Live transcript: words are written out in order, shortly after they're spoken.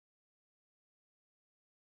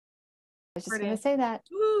was just going to say that.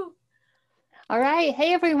 Woo. All right.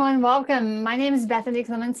 Hey, everyone. Welcome. My name is Bethany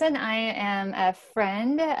Clemenson. I am a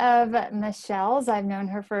friend of Michelle's. I've known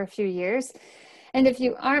her for a few years. And if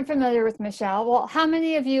you aren't familiar with Michelle, well, how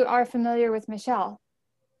many of you are familiar with Michelle?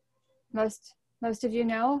 Most of you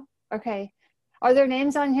know? Okay. Are there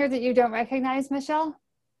names on here that you don't recognize, Michelle?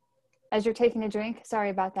 As you're taking a drink? Sorry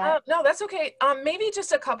about that. No, that's okay. Maybe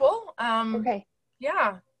just a couple. Okay.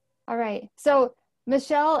 Yeah. All right. So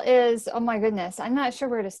Michelle is, oh my goodness, I'm not sure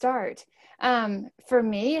where to start. For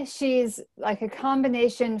me, she's like a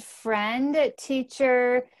combination friend,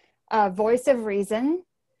 teacher, voice of reason,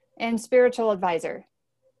 and spiritual advisor.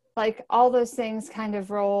 Like all those things kind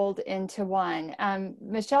of rolled into one.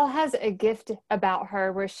 Michelle has a gift about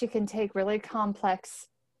her where she can take really complex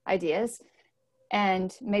ideas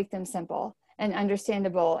and make them simple and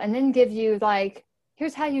understandable, and then give you like,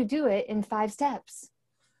 here's how you do it in 5 steps.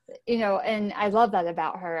 You know, and I love that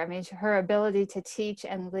about her. I mean, her ability to teach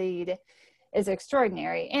and lead is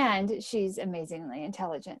extraordinary, and she's amazingly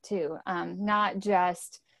intelligent too. Not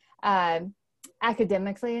just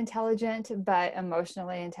academically intelligent, but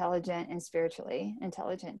emotionally intelligent and spiritually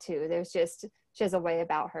intelligent too. She has a way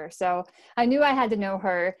about her. So I knew I had to know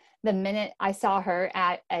her the minute I saw her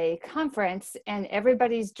at a conference, and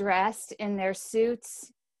everybody's dressed in their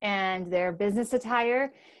suits and their business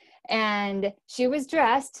attire. And she was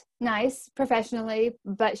dressed nice professionally,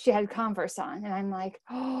 but she had Converse on. And I'm like,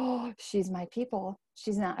 oh, she's my people.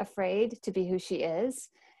 She's not afraid to be who she is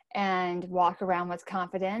and walk around with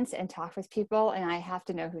confidence and talk with people. And I have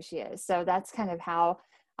to know who she is. So that's kind of how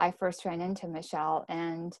I first ran into Michelle.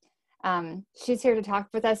 And she's here to talk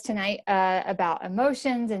with us tonight about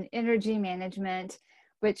emotions and energy management,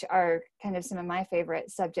 which are kind of some of my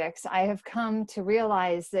favorite subjects. I have come to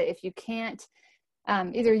realize that if you can't,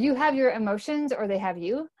 either you have your emotions or they have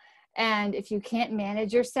you. And if you can't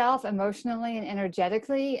manage yourself emotionally and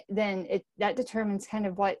energetically, then that determines kind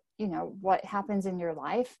of what happens in your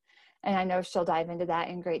life. And I know she'll dive into that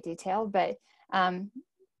in great detail, but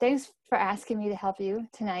thanks for asking me to help you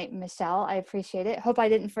tonight, Michelle. I appreciate it. Hope I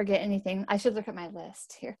didn't forget anything. I should look at my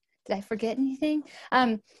list here. Did I forget anything?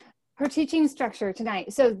 Her teaching structure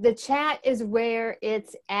tonight. So the chat is where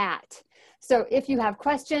it's at. So if you have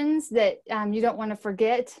questions that you don't want to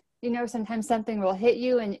forget, sometimes something will hit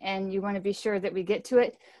you and you want to be sure that we get to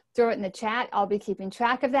it, throw it in the chat. I'll be keeping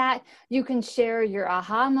track of that. You can share your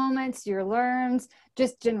aha moments, your learns,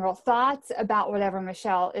 just general thoughts about whatever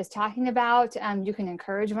Michelle is talking about. You can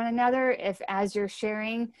encourage one another as you're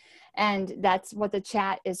sharing, and that's what the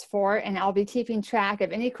chat is for. And I'll be keeping track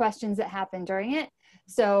of any questions that happen during it.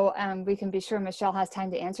 So we can be sure Michelle has time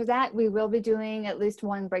to answer that. We will be doing at least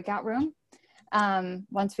one breakout room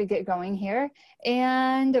once we get going here.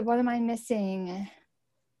 And what am I missing?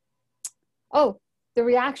 Oh, the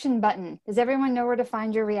reaction button. Does everyone know where to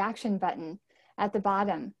find your reaction button? At the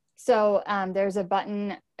bottom. So there's a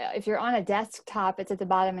button, if you're on a desktop, it's at the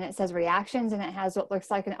bottom and it says reactions, and it has what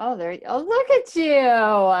looks like oh, look at you.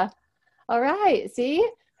 All right, see?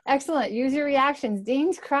 Excellent. Use your reactions.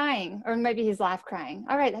 Dean's crying, or maybe he's laugh crying.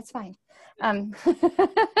 All right, that's fine. All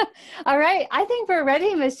right, I think we're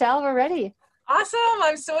ready, Michelle. We're ready. Awesome.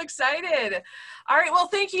 I'm so excited. All right. Well,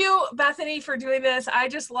 thank you, Bethany, for doing this. I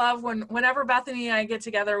just love whenever Bethany and I get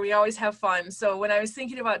together, we always have fun. So when I was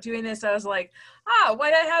thinking about doing this, I was like,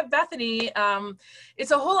 why not have Bethany?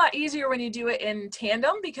 It's a whole lot easier when you do it in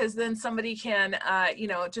tandem, because then somebody can,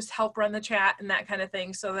 just help run the chat and that kind of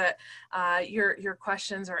thing, so that your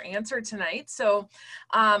questions are answered tonight. So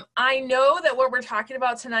I know that what we're talking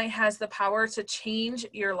about tonight has the power to change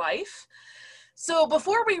your life. So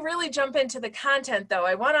before we really jump into the content, though,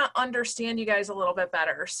 I want to understand you guys a little bit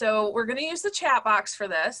better. So we're going to use the chat box for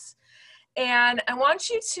this. And I want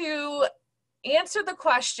you to answer the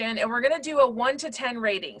question, and we're going to do a 1 to 10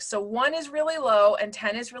 rating. So 1 is really low and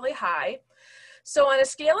 10 is really high. So on a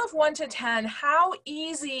scale of 1 to 10, how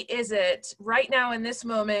easy is it right now in this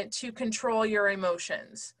moment to control your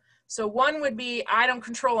emotions? So 1 would be, I don't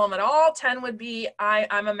control them at all. 10 would be,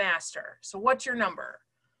 I'm a master. So what's your number?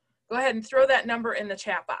 Go ahead and throw that number in the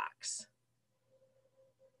chat box.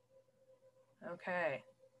 Okay.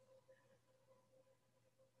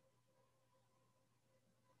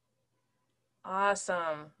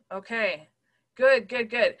 Awesome. Okay. Good, good,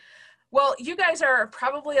 good. Well, you guys are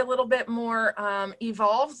probably a little bit more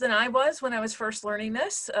evolved than I was when I was first learning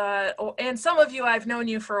this. And some of you, I've known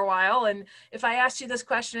you for a while. And if I asked you this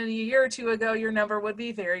question a year or 2 ago, your number would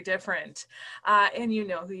be very different. And you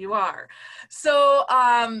know who you are. So,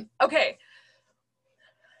 okay.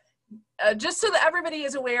 just so that everybody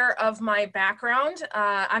is aware of my background,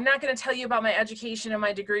 I'm not going to tell you about my education and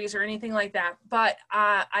my degrees or anything like that, but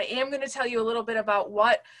I am going to tell you a little bit about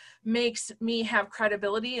what makes me have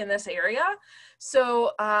credibility in this area.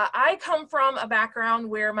 So I come from a background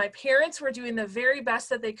where my parents were doing the very best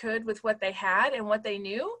that they could with what they had and what they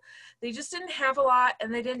knew. They just didn't have a lot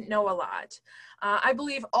and they didn't know a lot. I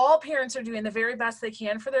believe all parents are doing the very best they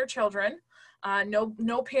can for their children.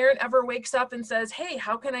 No parent ever wakes up and says, hey,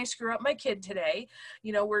 how can I screw up my kid today?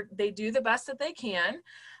 You know, they do the best that they can.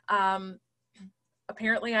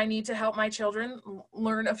 Apparently I need to help my children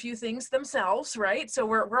learn a few things themselves, right? So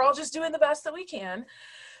we're all just doing the best that we can.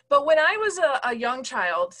 But when I was a young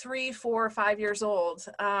child, 3, 4, 5 years old,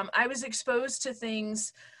 I was exposed to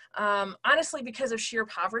things, honestly, because of sheer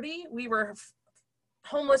poverty. We were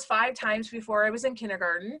homeless 5 times before I was in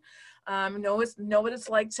kindergarten. Know what it's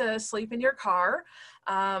like to sleep in your car.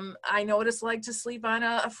 I know what it's like to sleep on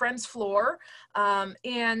a friend's floor.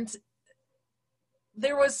 And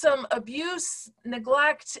there was some abuse,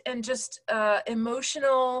 neglect, and just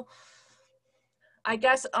emotional, I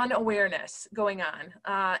guess, unawareness going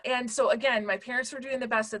on. And so again, my parents were doing the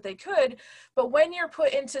best that they could, but when you're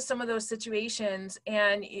put into some of those situations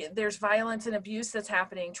and there's violence and abuse that's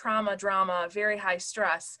happening, trauma, drama, very high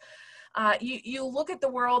stress, you look at the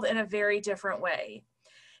world in a very different way.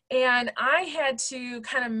 And I had to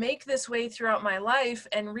kind of make this way throughout my life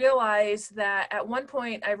and realize that at one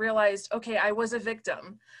point I realized, okay, I was a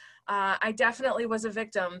victim. I definitely was a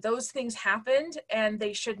victim. Those things happened and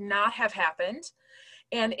they should not have happened.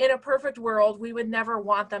 And in a perfect world, we would never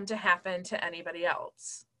want them to happen to anybody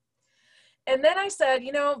else. And then I said,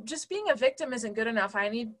 you know, just being a victim isn't good enough.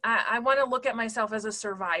 I want to look at myself as a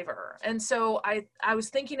survivor. And so I was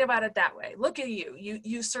thinking about it that way. Look at you.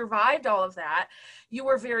 You survived all of that. You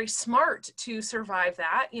were very smart to survive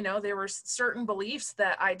that. You know, there were certain beliefs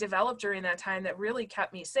that I developed during that time that really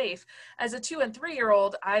kept me safe. As a 2- and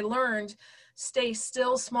 3-year-old, I learned stay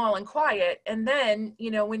still, small, and quiet. And then, you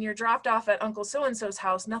know, when you're dropped off at Uncle So-and-so's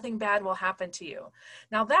house, nothing bad will happen to you.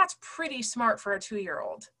 Now that's pretty smart for a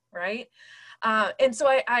 2-year-old, right? And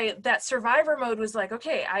so that survivor mode was like,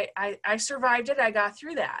 okay, I survived it. I got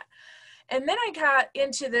through that. And then I got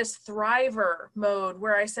into this thriver mode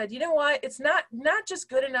where I said, you know what, it's not just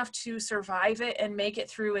good enough to survive it and make it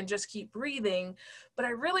through and just keep breathing, but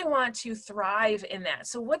I really want to thrive in that.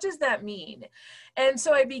 So what does that mean? And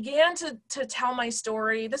so I began to tell my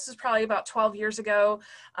story. This is probably about 12 years ago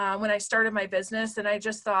when I started my business. And I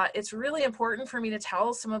just thought it's really important for me to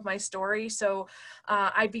tell some of my story. So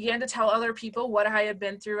I began to tell other people what I had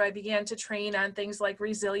been through. I began to train on things like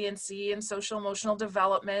resiliency and social emotional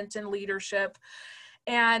development and leadership.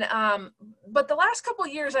 And but the last couple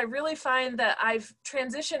of years, I really find that I've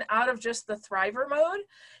transitioned out of just the thriver mode.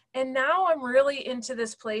 And now I'm really into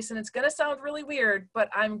this place, and it's going to sound really weird, but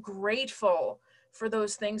I'm grateful for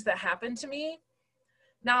those things that happened to me.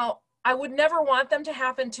 Now, I would never want them to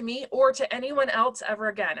happen to me or to anyone else ever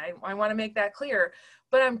again. I want to make that clear,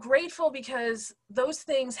 but I'm grateful because those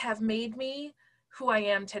things have made me who I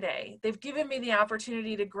am today. They've given me the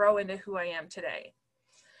opportunity to grow into who I am today.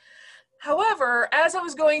 However, as I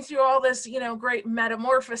was going through all this, you know, great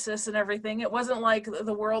metamorphosis and everything, it wasn't like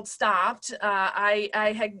the world stopped.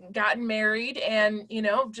 I had gotten married and, you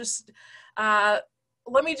know, just,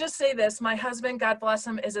 let me just say this. My husband, God bless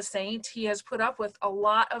him, is a saint. He has put up with a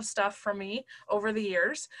lot of stuff from me over the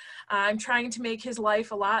years. I'm trying to make his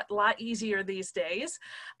life a lot easier these days.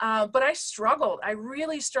 But I struggled. I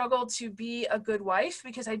really struggled to be a good wife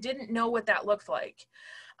because I didn't know what that looked like.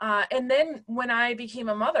 And then when I became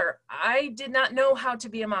a mother, I did not know how to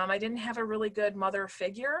be a mom. I didn't have a really good mother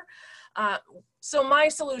figure. So my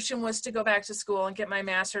solution was to go back to school and get my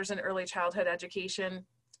master's in early childhood education.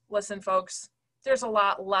 Listen, folks, there's a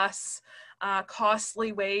lot less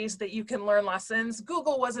costly ways that you can learn lessons.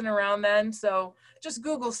 Google wasn't around then, so just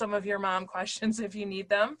Google some of your mom questions if you need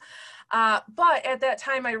them. But at that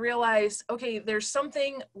time, I realized, okay, there's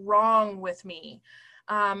something wrong with me.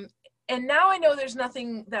 And now I know there's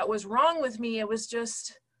nothing that was wrong with me. It was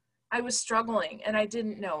just, I was struggling and I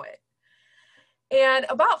didn't know it. And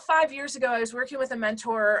about 5 years ago, I was working with a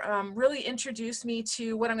mentor, really introduced me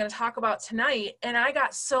to what I'm going to talk about tonight. And I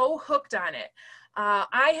got so hooked on it.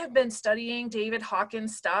 I have been studying David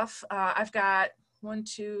Hawkins stuff. I've got 1,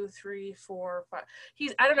 2, 3, 4, 5.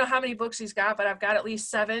 I don't know how many books he's got, but I've got at least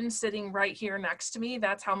 7 sitting right here next to me.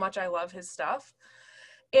 That's how much I love his stuff.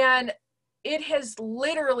 And it has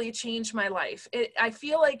literally changed my life. I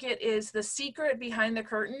feel like it is the secret behind the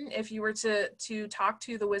curtain. If you were to talk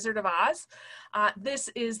to the Wizard of Oz, this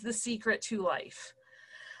is the secret to life.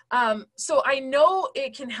 So I know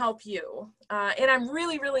it can help you, and I'm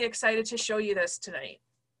really, really excited to show you this tonight.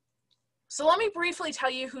 So let me briefly tell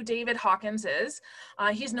you who David Hawkins is.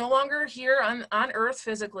 He's no longer here on Earth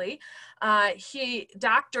physically.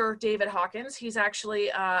 Dr. David Hawkins, he's actually,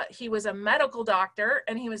 he was a medical doctor,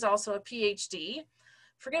 and he was also a PhD.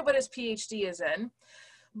 Forget what his PhD is in,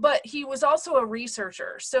 but he was also a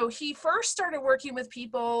researcher. So he first started working with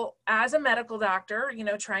people as a medical doctor, you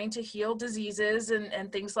know, trying to heal diseases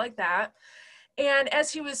and things like that. And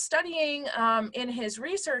as he was studying in his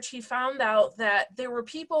research, he found out that there were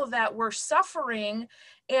people that were suffering,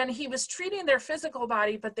 and he was treating their physical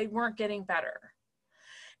body, but they weren't getting better.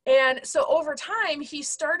 And so over time, he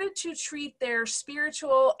started to treat their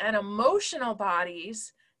spiritual and emotional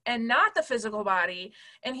bodies and not the physical body.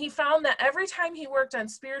 And he found that every time he worked on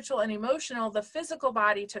spiritual and emotional, the physical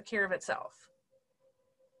body took care of itself.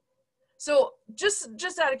 So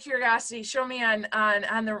just out of curiosity, show me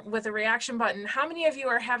with the reaction button, how many of you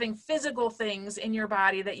are having physical things in your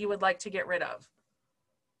body that you would like to get rid of?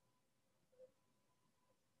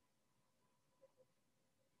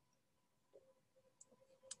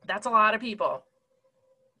 That's a lot of people.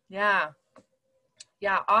 Yeah,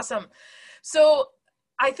 awesome. So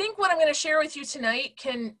I think what I'm going to share with you tonight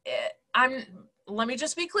let me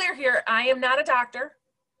just be clear here. I am not a doctor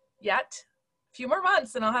yet. Few more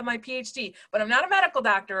months and I'll have my PhD, but I'm not a medical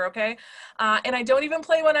doctor, okay? And I don't even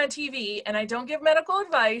play one on TV, and I don't give medical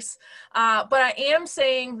advice, but I am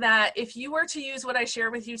saying that if you were to use what I share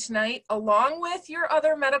with you tonight, along with your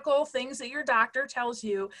other medical things that your doctor tells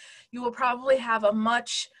you, you will probably have a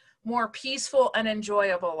much more peaceful and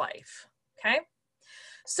enjoyable life, okay?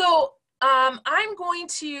 So I'm going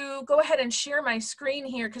to go ahead and share my screen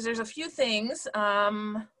here because there's a few things.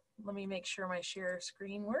 Let me make sure my share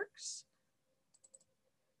screen works.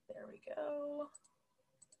 There we go.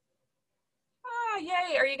 Ah,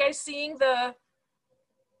 yay. Are you guys seeing the?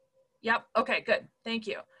 Yep. Okay, good. Thank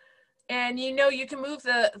you. And you know you can move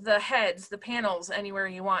the heads, the panels, anywhere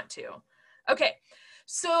you want to. Okay.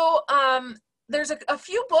 So there's a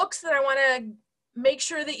few books that I want to make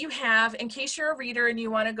sure that you have in case you're a reader and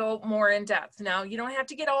you want to go more in depth. Now, you don't have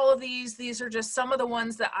to get all of these. These are just some of the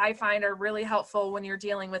ones that I find are really helpful when you're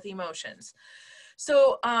dealing with emotions.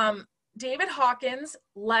 So David Hawkins,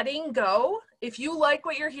 Letting Go. If you like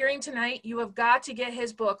what you're hearing tonight, you have got to get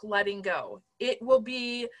his book, Letting Go. It will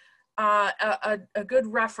be a good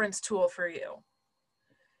reference tool for you.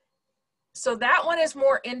 So that one is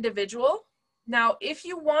more individual. Now, if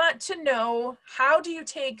you want to know how do you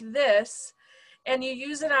take this and you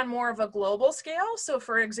use it on more of a global scale, so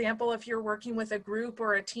for example, if you're working with a group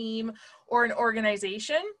or a team or an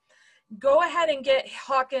organization, go ahead and get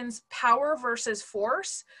Hawkins' Power versus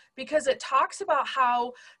Force, because it talks about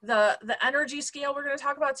how the energy scale we're going to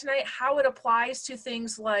talk about tonight, how it applies to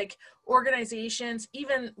things like organizations,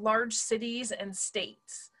 even large cities and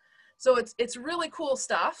states. So it's really cool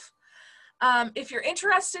stuff. If you're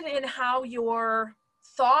interested in how your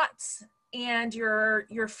thoughts and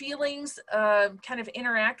your feelings kind of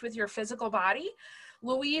interact with your physical body,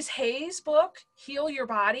 Louise Hay's book, Heal Your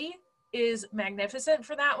Body, is magnificent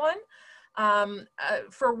for that one.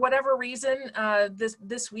 For whatever reason,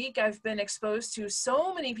 this week I've been exposed to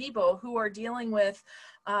so many people who are dealing with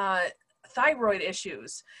thyroid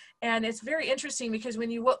issues. And it's very interesting because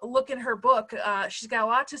when you look in her book, she's got a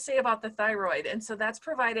lot to say about the thyroid. And so that's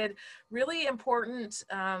provided really important,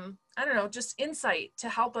 I don't know, just insight to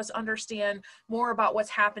help us understand more about what's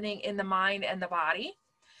happening in the mind and the body.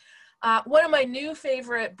 One of my new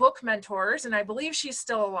favorite book mentors, and I believe she's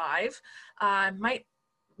still alive, might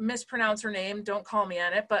mispronounce her name, don't call me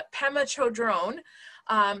on it, but Pema Chodron.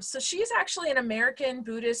 So she's actually an American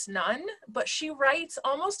Buddhist nun, but she writes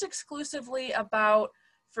almost exclusively about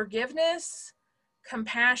forgiveness,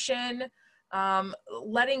 compassion,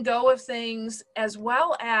 letting go of things, as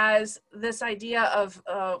well as this idea of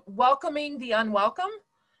welcoming the unwelcome.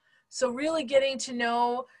 So really getting to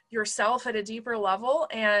know yourself at a deeper level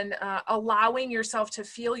and allowing yourself to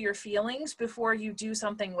feel your feelings before you do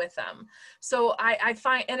something with them. So I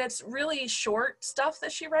find, and it's really short stuff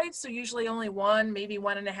that she writes, so usually only one, maybe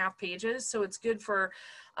 1.5 pages. So it's good for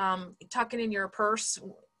tucking in your purse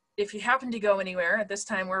if you happen to go anywhere. At this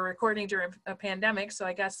time we're recording during a pandemic, so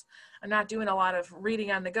I guess I'm not doing a lot of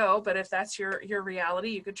reading on the go, but if that's your reality,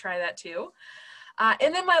 you could try that too.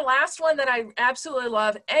 And then my last one that I absolutely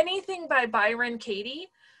love, anything by Byron Katie.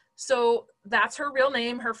 So that's her real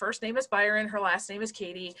name. Her first name is Byron. Her last name is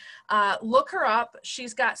Katie. Look her up.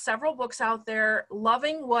 She's got several books out there.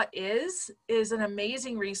 Loving What is an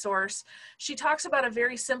amazing resource. She talks about a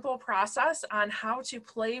very simple process on how to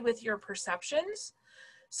play with your perceptions.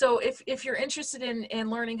 So if you're interested in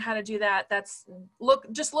learning how to do that,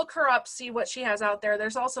 just look her up, see what she has out there.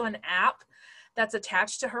 There's also an app that's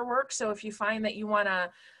attached to her work. So if you find that you want to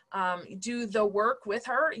do the work with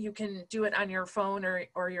her, you can do it on your phone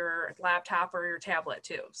or your laptop or your tablet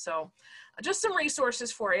too. So just some resources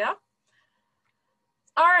for you.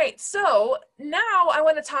 All right, so now I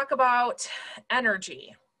want to talk about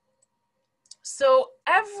energy. So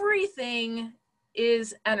everything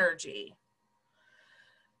is energy.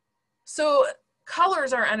 So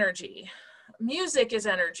colors are energy. Music is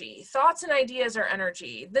energy. Thoughts and ideas are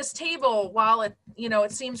energy. This table, while it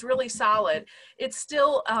seems really solid, it's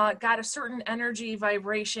still got a certain energy,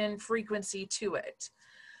 vibration, frequency to it.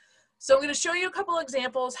 So I'm going to show you a couple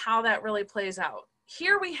examples how that really plays out.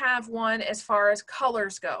 Here we have one as far as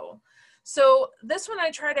colors go. So this one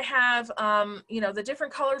I try to have, the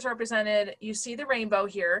different colors represented. You see the rainbow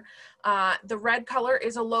here. The red color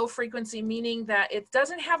is a low frequency, meaning that it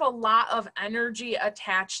doesn't have a lot of energy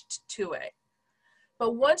attached to it.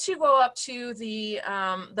 But once you go up to the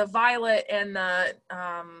violet and the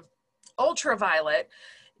ultraviolet,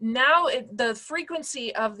 now the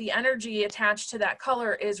frequency of the energy attached to that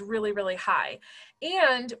color is really, really high.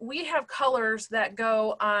 And we have colors that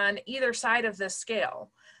go on either side of this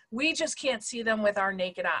scale. We just can't see them with our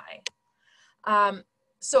naked eye.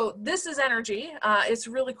 So this is energy. It's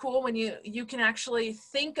really cool when you can actually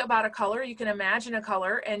think about a color, you can imagine a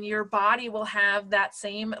color, and your body will have that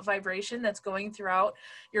same vibration that's going throughout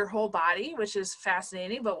your whole body, which is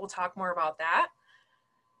fascinating, but we'll talk more about that.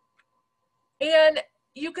 And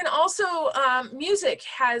you can also, music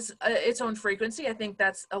has its own frequency. I think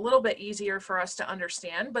that's a little bit easier for us to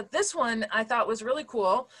understand, but this one I thought was really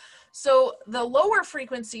cool. So the lower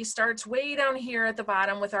frequency starts way down here at the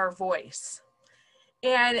bottom with our voice.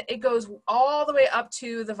 And it goes all the way up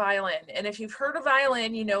to the violin. And if you've heard a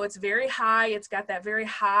violin, you know it's very high. It's got that very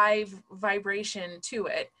high vibration to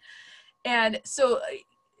it. And so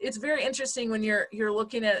it's very interesting when you're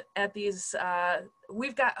looking at these,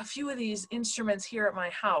 we've got a few of these instruments here at my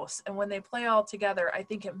house, and when they play all together, I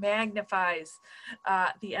think it magnifies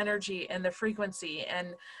the energy and the frequency,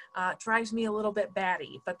 and drives me a little bit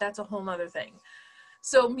batty, but that's a whole nother thing.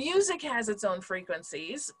 So music has its own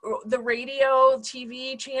frequencies. The radio,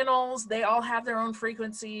 TV channels, they all have their own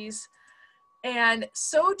frequencies, and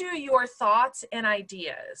so do your thoughts and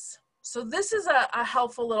ideas. So this is a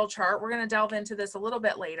helpful little chart. We're going to delve into this a little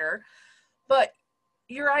bit later, but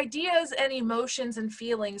your ideas and emotions and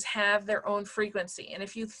feelings have their own frequency. And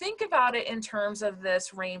if you think about it in terms of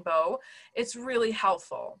this rainbow, it's really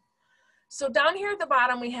helpful. So down here at the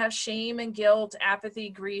bottom, we have shame and guilt, apathy,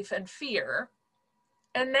 grief, and fear.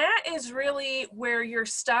 And that is really where you're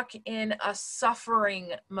stuck in a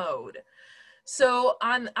suffering mode. So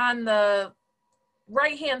on the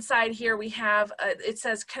right-hand side here, we have, it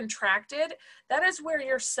says contracted. That is where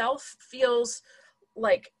your self feels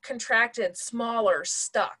like contracted, smaller,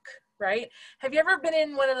 stuck, right? Have you ever been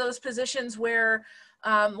in one of those positions where,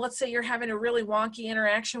 let's say you're having a really wonky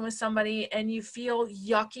interaction with somebody and you feel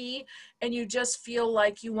yucky and you just feel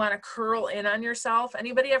like you want to curl in on yourself?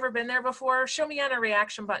 Anybody ever been there before? Show me on a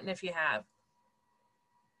reaction button if you have.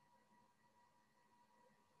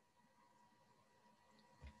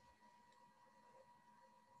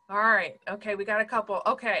 All right. Okay. We got a couple.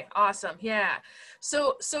 Okay. Awesome. Yeah.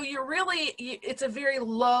 So you're really, it's a very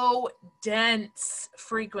low, dense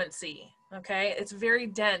frequency. Okay. It's very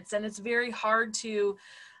dense and it's very hard to,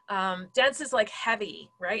 dense is like heavy,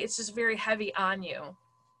 right? It's just very heavy on you.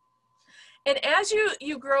 And as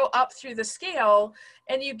you grow up through the scale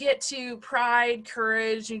and you get to pride,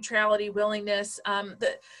 courage, neutrality, willingness,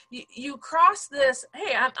 you cross this,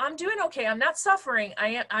 hey, I'm doing okay. I'm not suffering.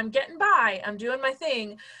 I'm getting by. I'm doing my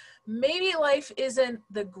thing. Maybe life isn't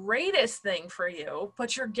the greatest thing for you,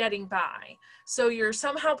 but you're getting by. So you're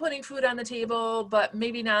somehow putting food on the table, but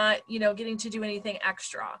maybe not, getting to do anything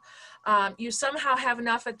extra. You somehow have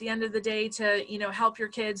enough at the end of the day to, help your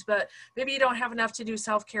kids, but maybe you don't have enough to do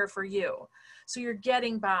self-care for you. So you're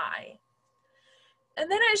getting by. And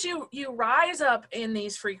then as you rise up in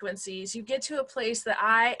these frequencies, you get to a place that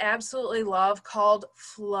I absolutely love called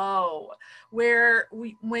flow, where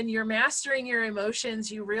when you're mastering your emotions,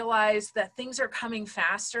 you realize that things are coming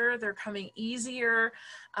faster, they're coming easier.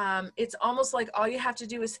 It's almost like all you have to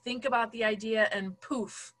do is think about the idea and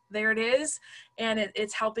poof, there it is. And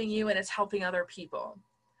it's helping you and it's helping other people.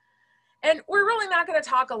 And we're really not going to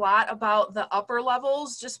talk a lot about the upper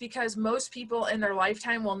levels just because most people in their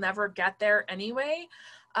lifetime will never get there anyway.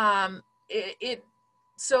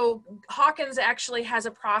 So Hawkins actually has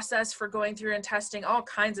a process for going through and testing all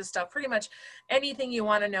kinds of stuff. Pretty much anything you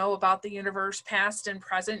want to know about the universe, past and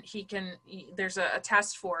present, there's a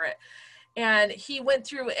test for it. And he went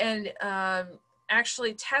through and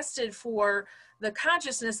actually tested for the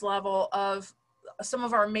consciousness level of some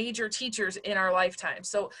of our major teachers in our lifetime.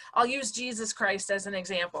 So I'll use Jesus Christ as an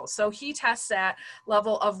example. So he tests that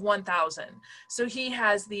level of 1000. So he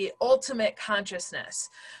has the ultimate consciousness.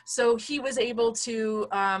 So he was able to,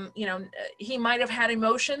 he might have had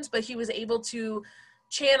emotions, but he was able to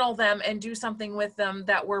channel them and do something with them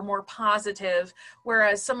that were more positive.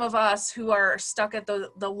 Whereas some of us who are stuck at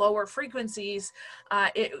the lower frequencies,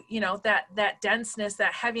 that denseness,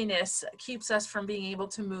 that heaviness keeps us from being able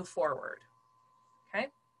to move forward. Okay.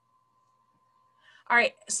 All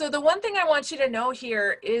right. So the one thing I want you to know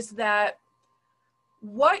here is that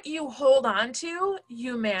what you hold on to,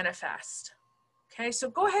 you manifest. Okay. So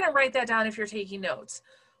go ahead and write that down if you're taking notes.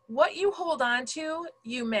 What you hold on to,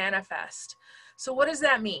 you manifest. So what does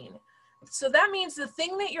that mean? So that means the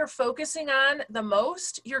thing that you're focusing on the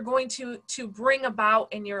most, you're going to bring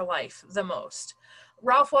about in your life the most.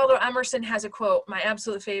 Ralph Waldo Emerson has a quote, my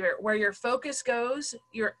absolute favorite, where your focus goes,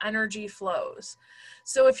 your energy flows.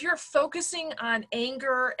 So if you're focusing on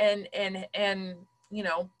anger and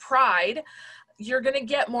pride, you're going to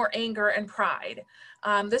get more anger and pride.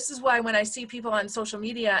 This is why when I see people on social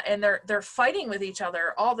media and they're fighting with each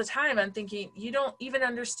other all the time, I'm thinking, you don't even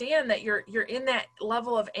understand that you're in that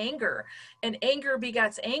level of anger, and anger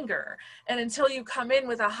begets anger. And until you come in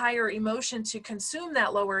with a higher emotion to consume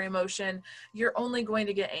that lower emotion, you're only going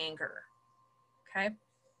to get anger. Okay.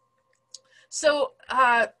 So,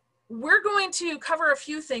 we're going to cover a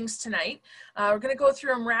few things tonight. We're going to go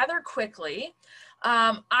through them rather quickly.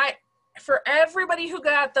 For everybody who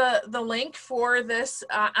got the link for this,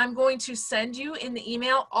 I'm going to send you in the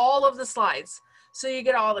email all of the slides. So you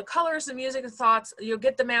get all the colors, the music, the thoughts, you'll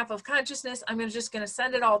get the map of consciousness. I'm just going to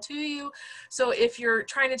send it all to you. So if you're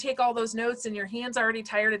trying to take all those notes and your hand's already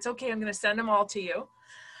tired, it's okay. I'm going to send them all to you.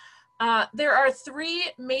 There are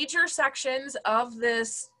 3 major sections of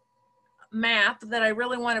this map that I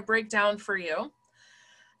really want to break down for you.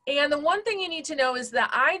 And the one thing you need to know is that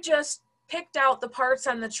I just picked out the parts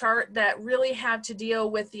on the chart that really have to deal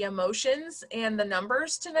with the emotions and the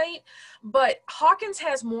numbers tonight. But Hawkins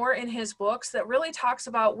has more in his books that really talks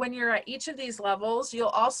about when you're at each of these levels, you'll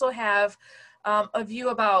also have a view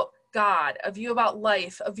about God, a view about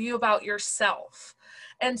life, a view about yourself.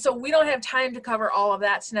 And so we don't have time to cover all of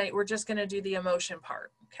that tonight. We're just going to do the emotion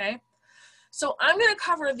part. Okay. So I'm going to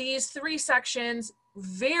cover these 3 sections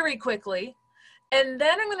very quickly. And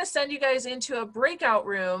then I'm going to send you guys into a breakout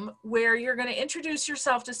room where you're going to introduce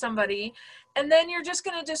yourself to somebody. And then you're just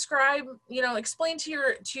going to describe, explain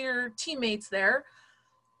to your teammates there,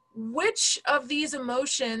 which of these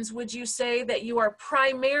emotions would you say that you are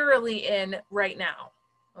primarily in right now?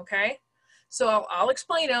 Okay. So I'll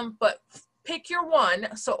explain them, but pick your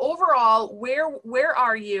one. So overall, where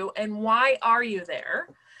are you and why are you there?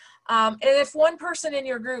 And if one person in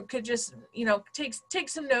your group could just, take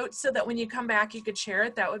some notes so that when you come back, you could share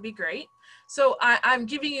it, that would be great. So I'm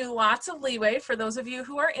giving you lots of leeway for those of you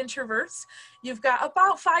who are introverts. You've got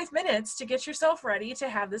about 5 minutes to get yourself ready to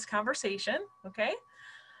have this conversation. Okay.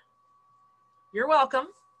 You're welcome.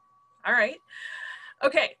 All right.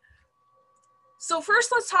 Okay. So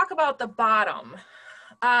first, let's talk about the bottom.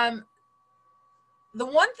 The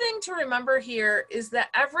one thing to remember here is that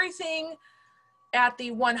everything at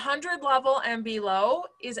the 100 level and below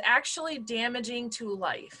is actually damaging to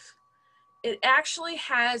life. It actually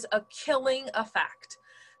has a killing effect.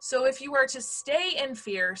 So if you are to stay in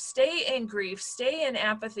fear, stay in grief, stay in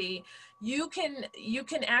apathy, you can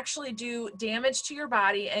actually do damage to your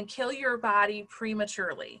body and kill your body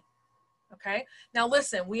prematurely. Okay. Now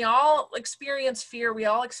listen, we all experience fear. We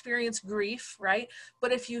all experience grief, right?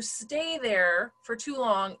 But if you stay there for too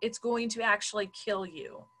long, it's going to actually kill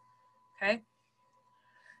you. Okay.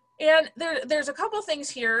 And there's a couple things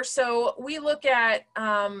here. So we look at,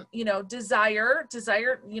 desire,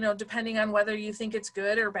 depending on whether you think it's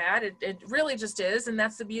good or bad, it really just is. And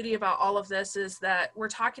that's the beauty about all of this, is that we're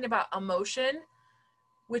talking about emotion,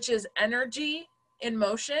 which is energy in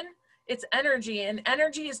motion. It's energy, and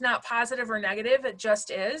energy is not positive or negative. It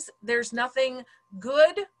just is. There's nothing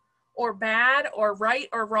good or bad or right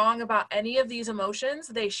or wrong about any of these emotions.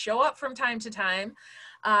 They show up from time to time.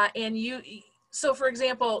 So for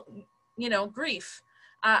example, grief.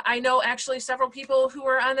 I know actually several people who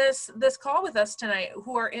are on this call with us tonight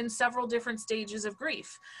who are in several different stages of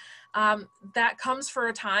grief. That comes for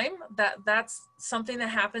a time. That's something that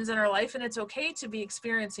happens in our life, and it's okay to be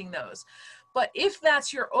experiencing those. But if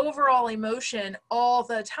that's your overall emotion all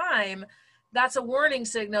the time, that's a warning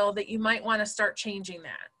signal that you might want to start changing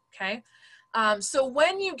that, okay? So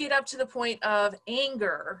when you get up to the point of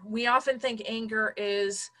anger, we often think anger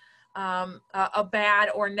is a bad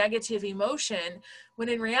or negative emotion, when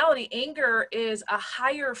in reality, anger is a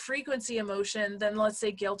higher frequency emotion than, let's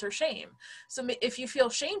say, guilt or shame. So if you feel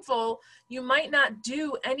shameful, you might not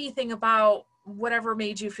do anything about whatever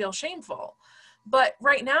made you feel shameful. But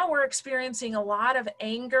right now we're experiencing a lot of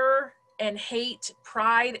anger and hate,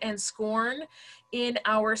 pride and scorn in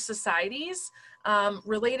our societies,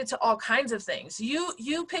 related to all kinds of things.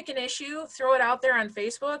 You pick an issue, throw it out there on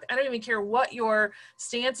Facebook. I don't even care what your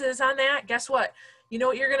stance is on that. Guess what? You know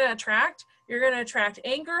what you're going to attract? You're going to attract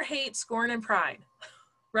anger, hate, scorn, and pride,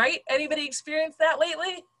 right? Anybody experienced that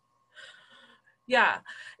lately? Yeah.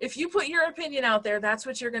 If you put your opinion out there, that's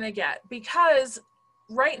what you're going to get, because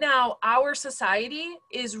right now our society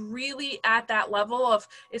is really at that level of,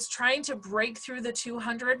 it's trying to break through the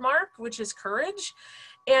 200 mark, which is courage.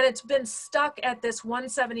 And it's been stuck at this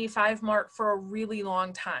 175 mark for a really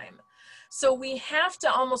long time. So we have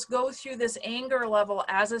to almost go through this anger level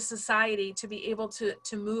as a society to be able to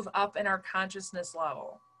move up in our consciousness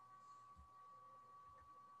level.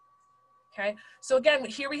 Okay, so again,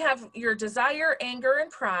 here we have your desire, anger, and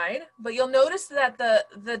pride, but you'll notice that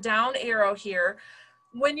the down arrow here,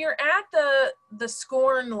 when you're at the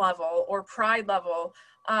scorn level or pride level,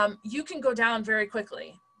 you can go down very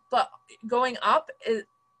quickly, but going up,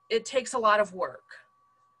 it takes a lot of work.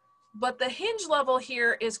 But the hinge level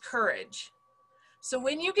here is courage. So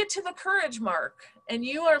when you get to the courage mark and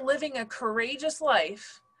you are living a courageous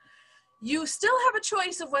life, you still have a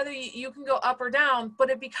choice of whether you can go up or down, but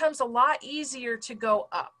it becomes a lot easier to go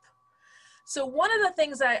up. So one of the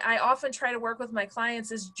things I often try to work with my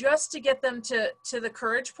clients is just to get them to the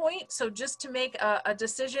courage point. So just to make a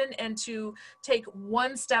decision and to take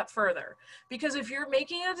one step further. Because if you're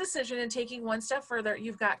making a decision and taking one step further,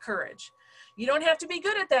 you've got courage. You don't have to be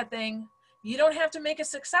good at that thing. You don't have to make a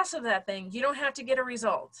success of that thing. You don't have to get a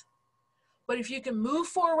result. But if you can move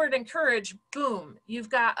forward in courage, boom, you've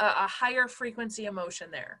got a higher frequency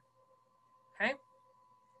emotion there, okay?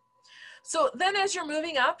 So then as you're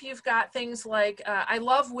moving up, you've got things like, I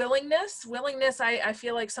love willingness. Willingness, I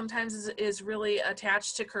feel like sometimes is really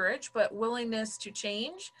attached to courage, but willingness to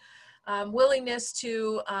change, willingness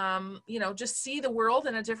to, just see the world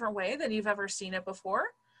in a different way than you've ever seen it before.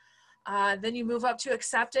 Then you move up to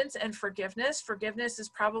acceptance and forgiveness. Forgiveness is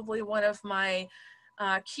probably one of my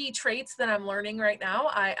key traits that I'm learning right now.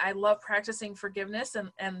 I love practicing forgiveness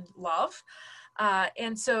and love.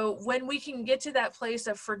 And so when we can get to that place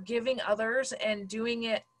of forgiving others and doing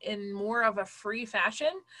it in more of a free fashion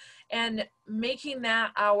and making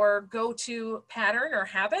that our go-to pattern or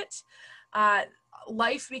habit,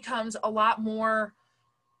 life becomes a lot more,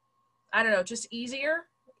 I don't know, just easier.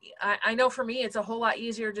 I know for me, it's a whole lot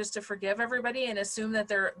easier just to forgive everybody and assume that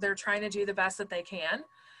they're trying to do the best that they can.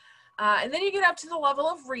 And then you get up to the level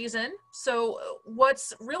of reason. So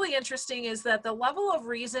what's really interesting is that the level of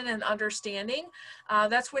reason and understanding,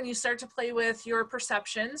 that's when you start to play with your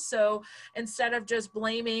perceptions. So instead of just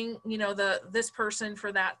blaming, this person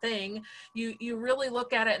for that thing, you really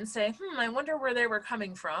look at it and say, I wonder where they were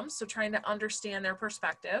coming from. So trying to understand their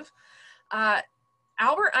perspective.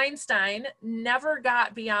 Albert Einstein never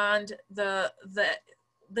got beyond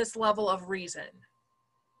this level of reason.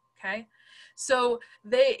 Okay. So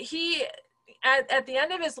at the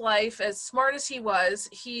end of his life, as smart as he was,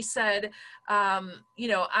 he said, I've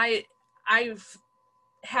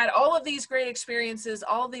had all of these great experiences,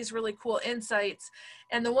 all of these really cool insights.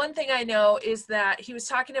 And the one thing I know is that he was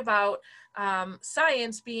talking about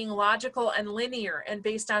science being logical and linear and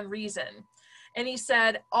based on reason. And he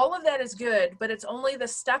said, all of that is good, but it's only the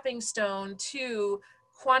stepping stone to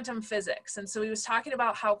quantum physics. And so he was talking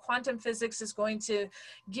about how quantum physics is going to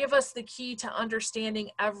give us the key to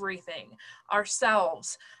understanding everything,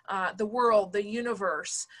 ourselves, the world, the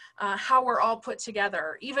universe, how we're all put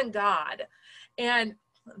together, even God. And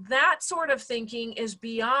that sort of thinking is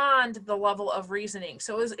beyond the level of reasoning.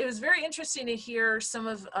 So it was very interesting to hear some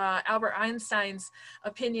of Albert Einstein's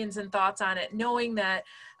opinions and thoughts on it, knowing that,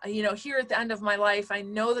 here at the end of my life, I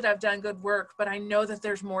know that I've done good work, but I know that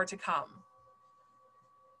there's more to come.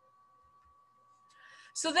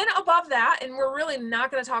 So then above that, and we're really not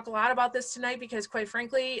going to talk a lot about this tonight because quite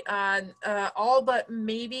frankly, all but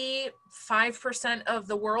maybe 5% of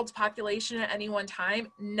the world's population at any one time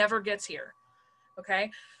never gets here. Okay.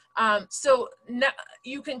 So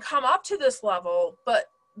you can come up to this level, but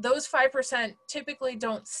those 5% typically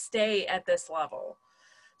don't stay at this level.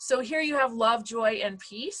 So here you have love, joy, and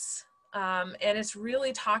peace. And it's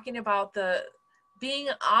really talking about the being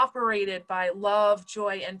operated by love,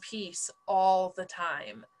 joy, and peace all the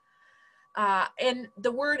time. And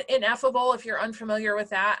the word ineffable, if you're unfamiliar with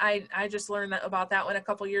that, I just learned about that one a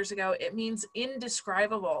couple years ago. It means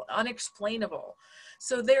indescribable, unexplainable.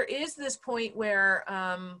 So there is this point where,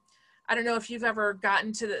 I don't know if you've ever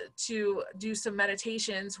gotten to do some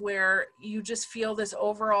meditations where you just feel this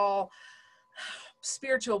overall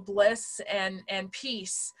spiritual bliss and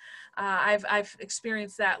peace. I've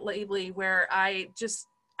experienced that lately where I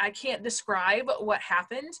can't describe what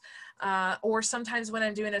happened. Or sometimes when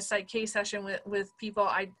I'm doing a Psych K session with people,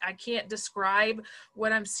 I can't describe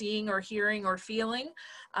what I'm seeing or hearing or feeling.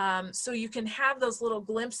 So you can have those little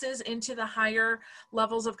glimpses into the higher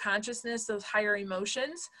levels of consciousness, those higher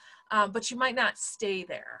emotions, but you might not stay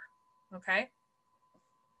there, okay?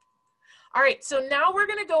 All right, so now we're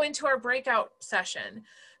gonna go into our breakout session.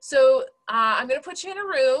 So I'm gonna put you in a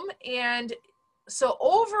room, and so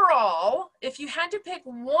overall, if you had to pick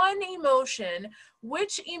one emotion,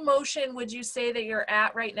 which emotion would you say that you're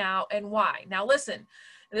at right now and why? Now listen,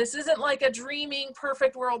 this isn't like a dreaming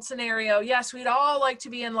perfect world scenario. Yes, we'd all like to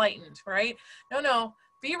be enlightened, right? No,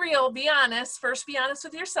 be real, be honest. First, be honest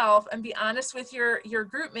with yourself and be honest with your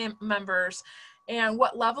group members. And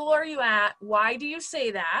what level are you at? Why do you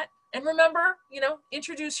say that? And remember,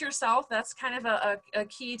 introduce yourself. That's kind of a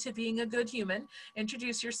key to being a good human.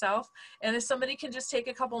 Introduce yourself. And if somebody can just take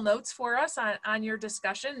a couple notes for us on your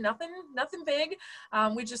discussion, nothing big.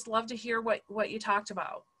 We just love to hear what you talked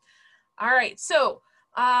about. All right, so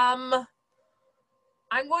I'm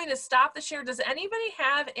going to stop the share. Does anybody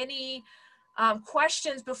have any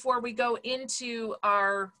questions before we go into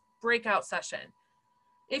our breakout session?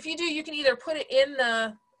 If you do, you can either put it in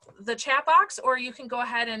the chat box, or you can go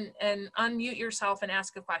ahead and unmute yourself and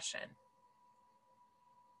ask a question.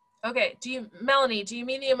 Okay, Melanie, do you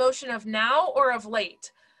mean the emotion of now or of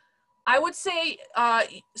late? I would say,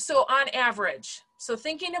 so on average, so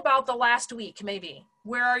thinking about the last week, maybe,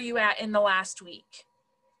 where are you at in the last week?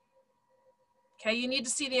 Okay, you need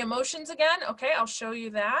to see the emotions again. Okay, I'll show you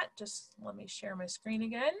that. Just let me share my screen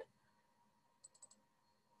again.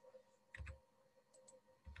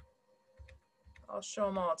 I'll show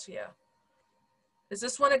them all to you. Is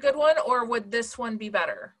this one a good one, or would this one be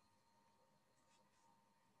better?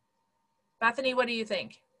 Bethany, what do you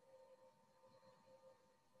think?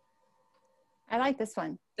 I like this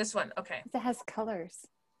one. This one, okay. It has colors.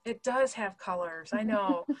 It does have colors, I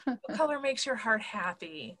know. What color makes your heart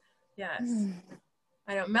happy? Yes.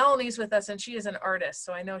 I know Melanie's with us and she is an artist,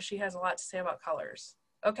 so I know she has a lot to say about colors.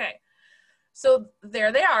 Okay. So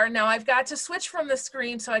there they are. Now I've got to switch from the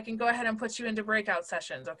screen so I can go ahead and put you into breakout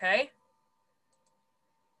sessions, okay?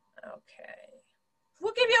 Okay.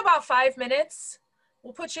 We'll give you about 5 minutes.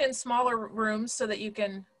 We'll put you in smaller rooms so that you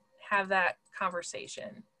can have that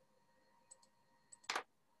conversation.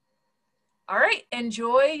 All right,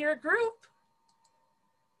 enjoy your group.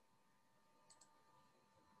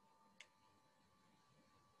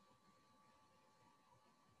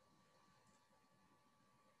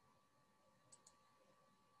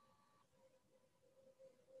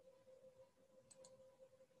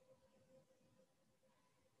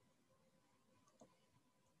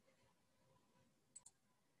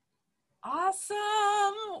 Awesome.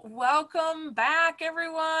 Welcome back,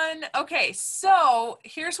 everyone. Okay, so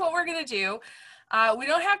here's what we're going to do. We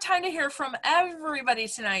don't have time to hear from everybody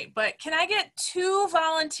tonight, but can I get 2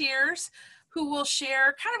 volunteers who will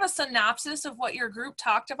share kind of a synopsis of what your group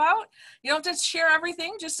talked about? You don't have to share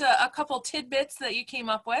everything, just a couple tidbits that you came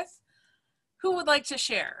up with. Who would like to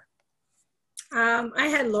share? I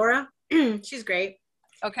had Laura. She's great.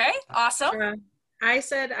 Okay, awesome. I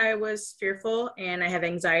said I was fearful and I have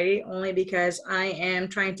anxiety only because I am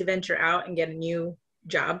trying to venture out and get a new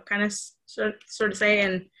job, kind of sort of say.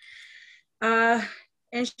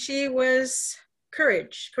 And she was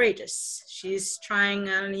courageous. She's trying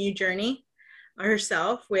on a new journey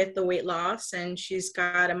herself with the weight loss, and she's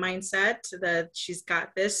got a mindset that she's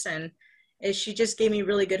got this, and she just gave me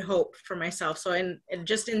really good hope for myself. So and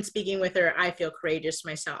just in speaking with her, I feel courageous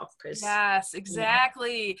myself. Yes,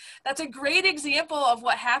 exactly. That's a great example of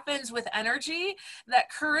what happens with energy, that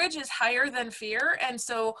courage is higher than fear. And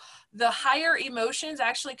so the higher emotions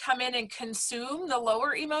actually come in and consume the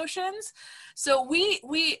lower emotions. So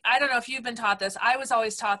I don't know if you've been taught this. I was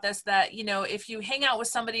always taught this, that, if you hang out with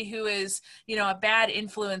somebody who is, a bad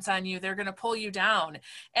influence on you, they're going to pull you down.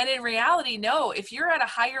 And in reality, no, if you're at a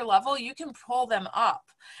higher level, you can pull them up.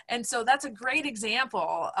 And so that's a great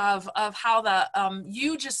example of how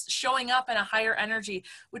you just showing up in a higher energy,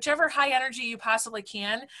 whichever high energy you possibly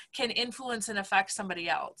can influence and affect somebody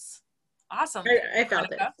else. Awesome. I felt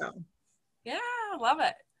it. So. Yeah, love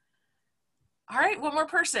it. All right, one more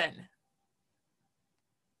person.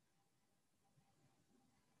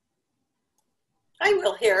 I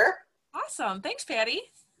will here. Awesome. Thanks, Patty.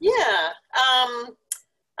 Yeah.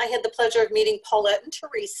 I had the pleasure of meeting Paulette and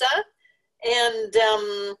Teresa. And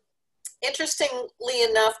interestingly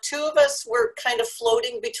enough, two of us were kind of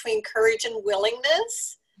floating between courage and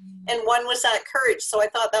willingness. And one was at courage. So I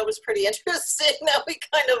thought that was pretty interesting that we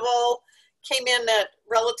kind of all came in at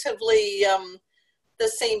relatively the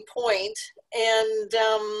same point. And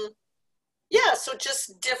yeah, so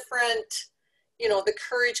just different, you know, the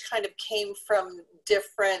courage kind of came from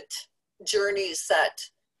different journeys that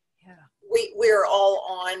we're all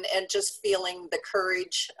on, and just feeling the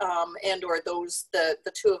courage and or those, the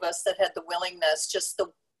two of us that had the willingness, just the,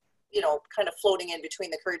 you know, kind of floating in between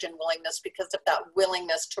the courage and willingness because of that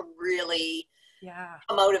willingness to really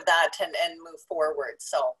come out of that and move forward.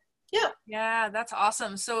 So yeah, that's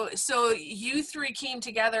awesome. So you three came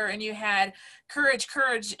together and you had courage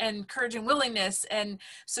and willingness, and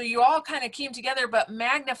so you all kind of came together but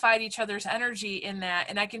magnified each other's energy in that.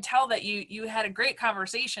 And I can tell that you had a great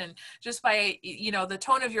conversation just by, you know, the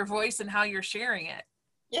tone of your voice and how you're sharing it.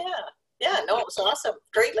 No, it was awesome.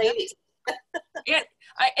 Great ladies.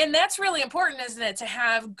 And that's really important, isn't it, to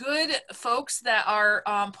have good folks that are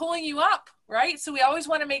pulling you up, right? So we always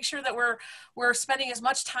want to make sure that we're spending as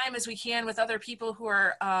much time as we can with other people who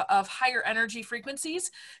are of higher energy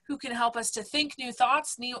frequencies, who can help us to think new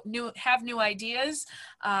thoughts, have new ideas,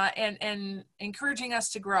 and encouraging us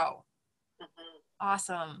to grow. Mm-hmm.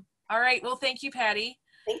 Awesome. All right. Well, thank you, Patty.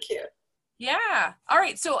 Thank you. Yeah. All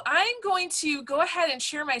right. So I'm going to go ahead and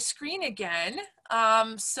share my screen again.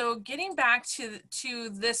 So getting back to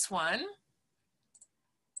this one.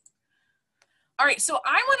 All right, so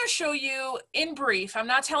I want to show you in brief, I'm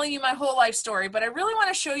not telling you my whole life story, but I really want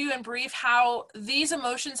to show you in brief how these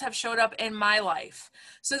emotions have showed up in my life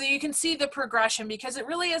so that you can see the progression, because it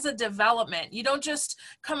really is a development. You don't just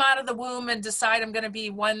come out of the womb and decide I'm going to be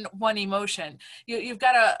one emotion. You've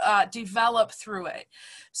got to develop through it.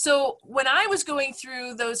 So when I was going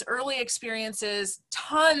through those early experiences,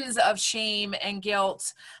 tons of shame and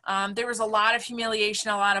guilt, there was a lot of humiliation,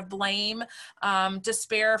 a lot of blame,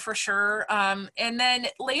 despair for sure. And then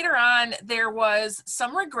later on, there was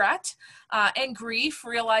some regret and grief,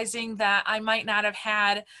 realizing that I might not have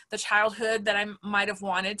had the childhood that I might have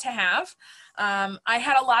wanted to have. I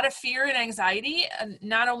had a lot of fear and anxiety,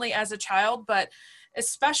 not only as a child, but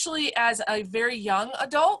especially as a very young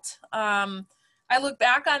adult. I look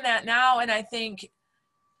back on that now and I think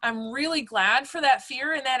I'm really glad for that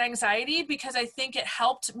fear and that anxiety, because I think it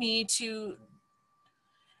helped me to,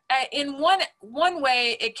 in one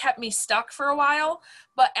way, it kept me stuck for a while.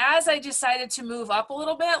 But as I decided to move up a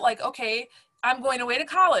little bit, like, okay, I'm going away to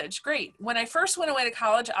college. Great. When I first went away to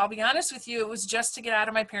college, I'll be honest with you, it was just to get out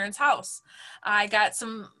of my parents' house. I got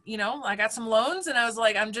some loans and I was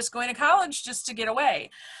like, I'm just going to college just to get away.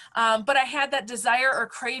 But I had that desire or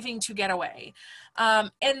craving to get away.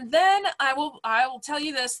 And then I will tell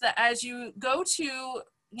you this, that as you go to,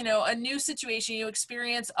 a new situation, you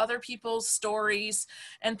experience other people's stories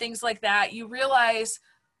and things like that, you realize,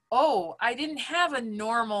 oh, I didn't have a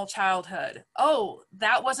normal childhood. Oh,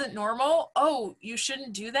 that wasn't normal. Oh, you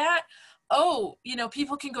shouldn't do that. Oh,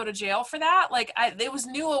 people can go to jail for that. Like, there was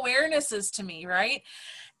new awarenesses to me, right?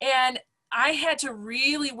 And I had to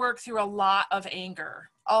really work through a lot of anger.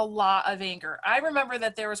 I remember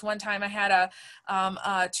that there was one time I had a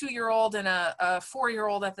 2-year-old and a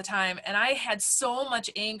 4-year-old at the time, and I had so much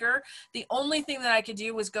anger. The only thing that I could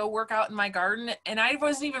do was go work out in my garden, and I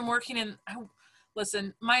wasn't even working in...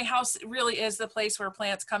 Listen, my house really is the place where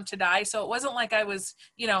plants come to die. So it wasn't like I was,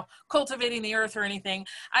 cultivating the earth or anything.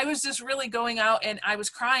 I was just really going out and I was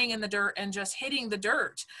crying in the dirt and just hitting the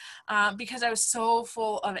dirt because I was so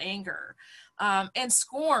full of anger. And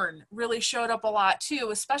scorn really showed up a lot too,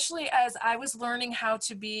 especially as I was learning how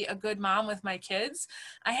to be a good mom with my kids.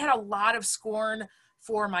 I had a lot of scorn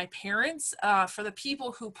for my parents, for the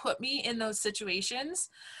people who put me in those situations.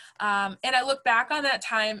 And I look back on that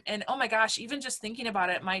time and, oh my gosh, even just thinking about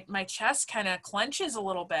it, my chest kind of clenches a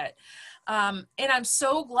little bit. And I'm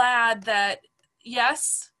so glad that,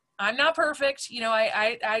 yes, I'm not perfect.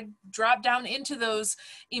 I drop down into those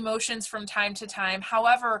emotions from time to time.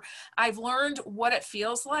 However, I've learned what it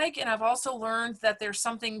feels like. And I've also learned that there's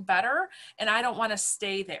something better and I don't want to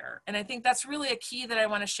stay there. And I think that's really a key that I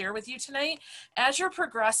want to share with you tonight. As you're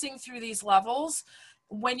progressing through these levels,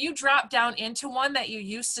 when you drop down into one that you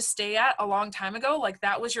used to stay at a long time ago, like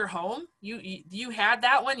that was your home, you had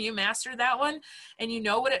that one, you mastered that one, and you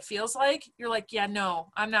know what it feels like, you're like, yeah,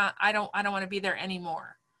 no, I don't want to be there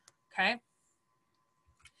anymore. Okay.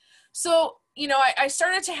 So, you know, I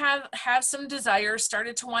started to have some desires,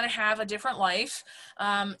 started to want to have a different life.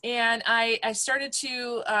 And I started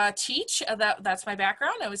to teach. That's my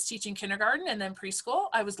background. I was teaching kindergarten and then preschool.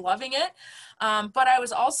 I was loving it. But I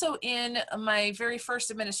was also in my very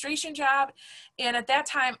first administration job. And at that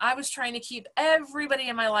time, I was trying to keep everybody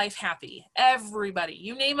in my life happy. Everybody,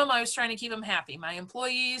 you name them, I was trying to keep them happy. My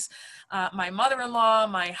employees, my mother-in-law,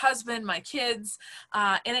 my husband, my kids.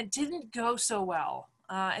 And it didn't go so well.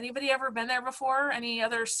 Anybody ever been there before? Any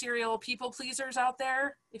other serial people pleasers out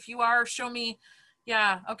there? If you are, show me.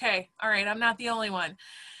 Yeah, okay, all right, I'm not the only one.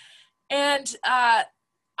 And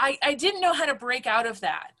I didn't know how to break out of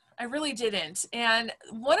that. I really didn't. And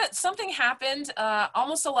something happened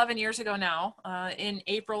almost 11 years ago now. In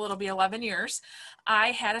April, it'll be 11 years. I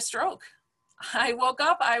had a stroke. I woke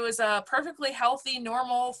up, I was a perfectly healthy,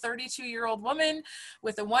 normal 32-year-old woman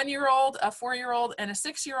with a 1-year-old, a 4-year-old, and a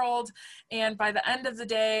 6-year-old. And by the end of the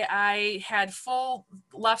day, I had full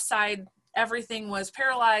left side, everything was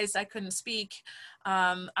paralyzed. I couldn't speak.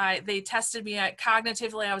 They tested me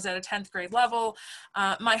cognitively. I was at a 10th grade level.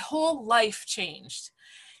 My whole life changed.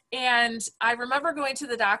 And I remember going to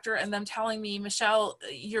the doctor and them telling me, Michelle,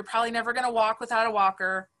 you're probably never going to walk without a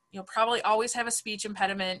walker. You'll probably always have a speech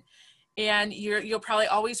impediment. And you'll probably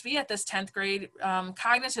always be at this 10th grade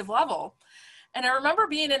cognitive level. And I remember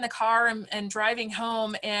being in the car and driving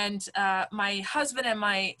home, and my husband and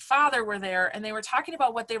my father were there, and they were talking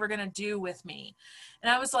about what they were going to do with me.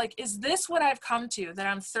 And I was like, is this what I've come to, that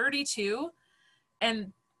I'm 32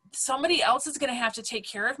 and somebody else is going to have to take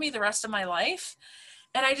care of me the rest of my life?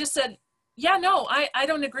 And I just said, yeah, no, I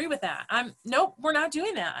don't agree with that. Nope, we're not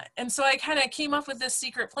doing that. And so I kind of came up with this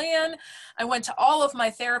secret plan. I went to all of my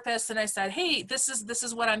therapists and I said, hey, this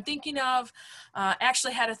is what I'm thinking of.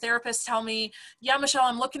 Actually had a therapist tell me, yeah, Michelle,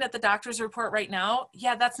 I'm looking at the doctor's report right now.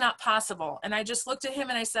 Yeah, that's not possible. And I just looked at him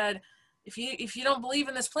and I said, if you don't believe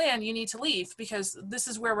in this plan, you need to leave, because this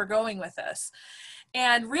is where we're going with this.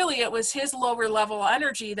 And really, it was his lower level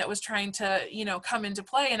energy that was trying to, come into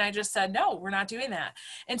play. And I just said, no, we're not doing that.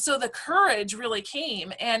 And so the courage really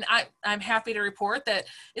came. And I'm happy to report that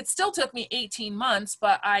it still took me 18 months,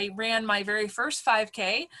 but I ran my very first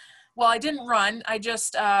 5K. Well, I didn't run. I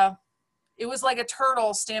just, it was like a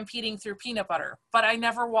turtle stampeding through peanut butter, but I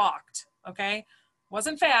never walked. Okay.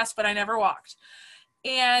 Wasn't fast, but I never walked.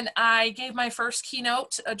 And I gave my first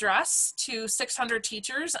keynote address to 600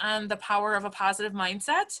 teachers on the power of a positive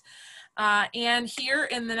mindset. And here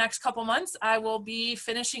in the next couple months, I will be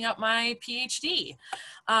finishing up my PhD.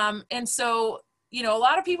 And so, a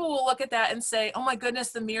lot of people will look at that and say, oh my goodness,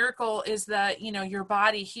 the miracle is that, your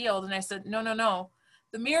body healed. And I said, no.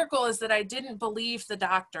 The miracle is that I didn't believe the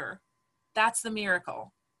doctor. That's the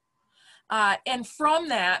miracle. And from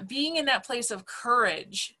that, being in that place of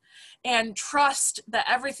courage and trust that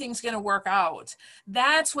everything's going to work out,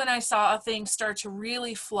 that's when I saw things start to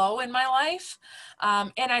really flow in my life.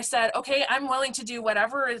 And I said, okay, I'm willing to do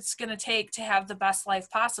whatever it's going to take to have the best life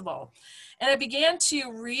possible. And I began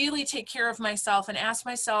to really take care of myself and ask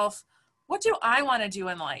myself, what do I want to do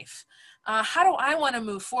in life? How do I want to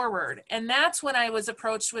move forward? And that's when I was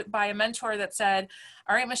approached by a mentor that said,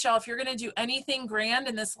 all right, Michelle, if you're going to do anything grand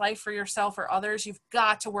in this life for yourself or others, you've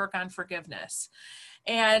got to work on forgiveness.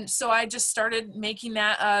 And so I just started making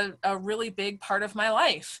that a really big part of my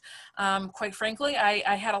life. Quite frankly,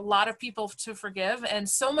 I had a lot of people to forgive, and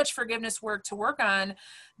so much forgiveness work to work on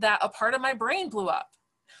that a part of my brain blew up,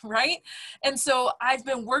 right? And so I've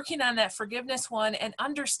been working on that forgiveness one and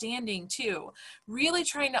understanding too, really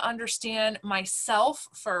trying to understand myself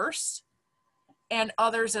first and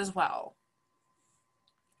others as well.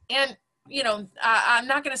 And I'm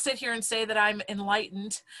not going to sit here and say that I'm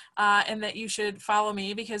enlightened and that you should follow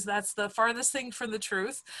me, because that's the farthest thing from the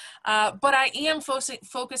truth. But I am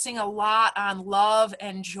focusing a lot on love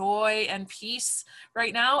and joy and peace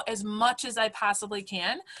right now, as much as I possibly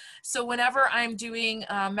can. So whenever I'm doing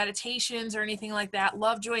meditations or anything like that,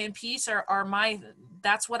 love, joy, and peace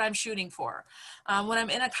that's what I'm shooting for. When I'm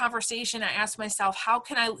in a conversation, I ask myself, how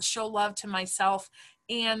can I show love to myself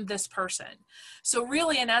and this person? So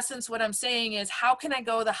really, in essence, what I'm saying is, how can I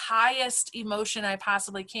go the highest emotion I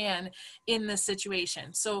possibly can in this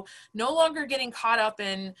situation? So no longer getting caught up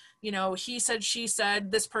in, he said, she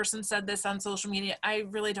said, this person said this on social media. I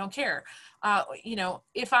really don't care.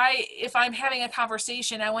 If I'm having a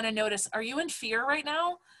conversation, I want to notice, are you in fear right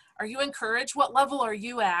now? Are you encouraged? What level are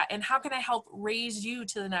you at? And how can I help raise you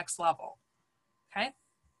to the next level? Okay.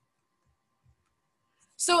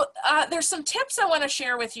 So there's some tips I want to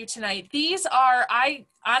share with you tonight. These are, I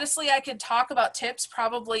could talk about tips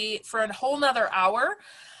probably for a whole nother hour.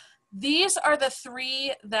 These are the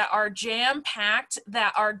 3 that are jam-packed,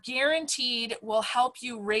 that are guaranteed will help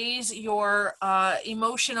you raise your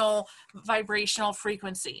emotional vibrational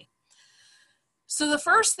frequency. So the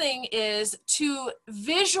first thing is to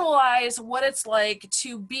visualize what it's like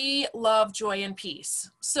to be love, joy, and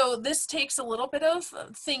peace. So this takes a little bit of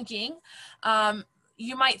thinking.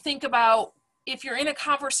 You might think about, if you're in a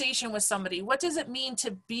conversation with somebody, what does it mean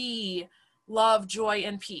to be love, joy,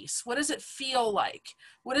 and peace? What does it feel like?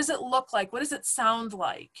 What does it look like? What does it sound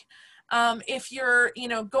like? If you're,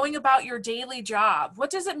 going about your daily job, what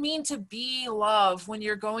does it mean to be love when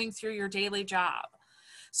you're going through your daily job?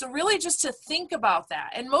 So really just to think about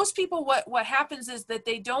that. And most people, what happens is that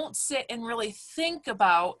they don't sit and really think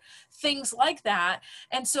about things like that.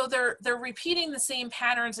 And so they're repeating the same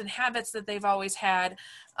patterns and habits that they've always had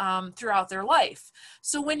throughout their life.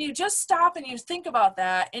 So when you just stop and you think about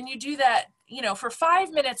that, and you do that, for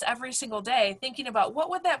 5 minutes every single day, thinking about what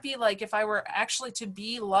would that be like if I were actually to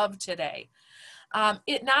be loved today?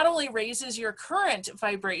 It not only raises your current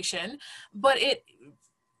vibration, but it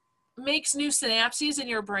makes new synapses in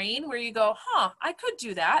your brain where you go, I could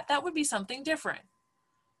do that. That would be something different.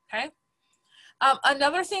 Okay.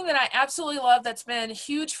 Another thing that I absolutely love that's been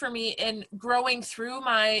huge for me in growing through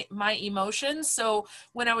my emotions. So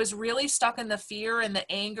when I was really stuck in the fear and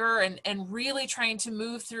the anger and really trying to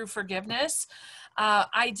move through forgiveness,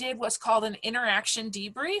 I did what's called an interaction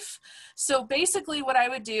debrief. So basically what I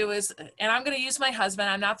would do is, and I'm going to use my husband,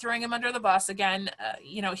 I'm not throwing him under the bus again,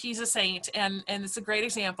 he's a saint and it's a great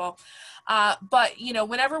example. But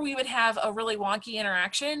whenever we would have a really wonky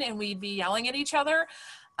interaction and we'd be yelling at each other,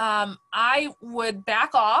 I would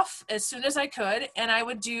back off as soon as I could, and I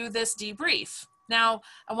would do this debrief. Now,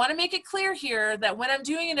 I want to make it clear here that when I'm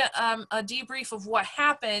doing a debrief of what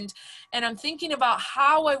happened, and I'm thinking about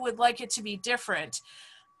how I would like it to be different,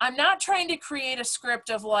 I'm not trying to create a script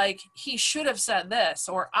of like, he should have said this,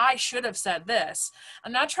 or I should have said this.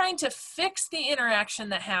 I'm not trying to fix the interaction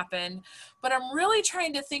that happened, but I'm really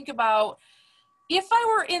trying to think about, if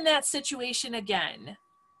I were in that situation again,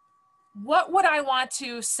 what would I want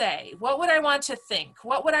to say? What would I want to think?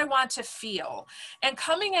 What would I want to feel? And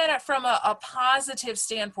coming at it from a positive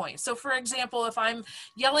standpoint. So for example, if I'm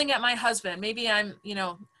yelling at my husband, maybe I'm,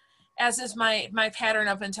 as is my pattern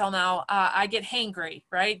up until now, I get hangry,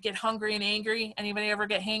 right? Get hungry and angry. Anybody ever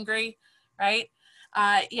get hangry, right?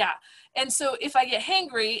 Yeah. And so if I get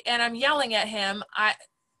hangry and I'm yelling at him,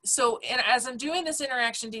 and as I'm doing this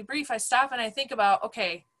interaction debrief, I stop and I think about,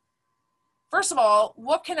 okay, first of all,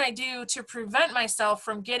 what can I do to prevent myself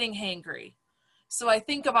from getting hangry? So I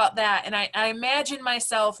think about that, and I imagine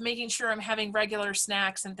myself making sure I'm having regular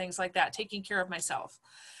snacks and things like that, taking care of myself.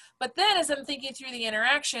 But then as I'm thinking through the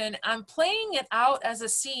interaction, I'm playing it out as a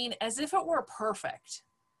scene as if it were perfect.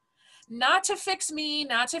 Not to fix me,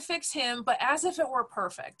 not to fix him, but as if it were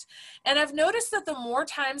perfect. And I've noticed that the more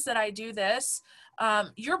times that I do this,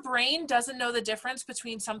 your brain doesn't know the difference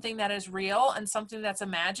between something that is real and something that's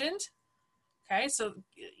imagined. Okay, so,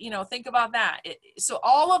 think about that. So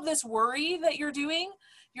all of this worry that you're doing,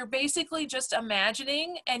 you're basically just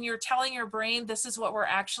imagining, and you're telling your brain, this is what we're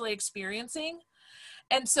actually experiencing.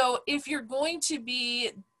 And so if you're going to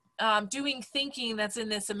be doing thinking that's in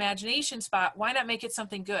this imagination spot, why not make it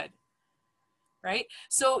something good? Right?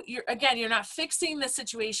 So you're not fixing the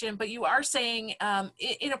situation, but you are saying,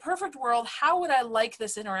 in a perfect world, how would I like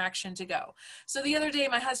this interaction to go? So the other day,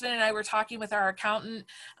 my husband and I were talking with our accountant.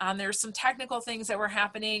 There's some technical things that were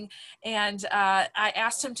happening, and I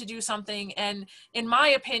asked him to do something. And in my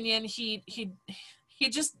opinion,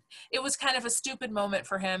 it was kind of a stupid moment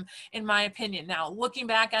for him, in my opinion. Now, looking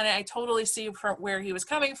back on it, I totally see where he was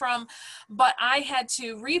coming from, but I had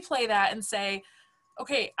to replay that and say,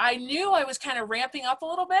 okay, I knew I was kind of ramping up a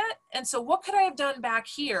little bit. And so what could I have done back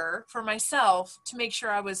here for myself to make sure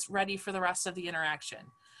I was ready for the rest of the interaction?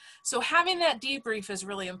 So having that debrief is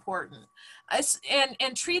really important.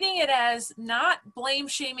 And treating it as not blame,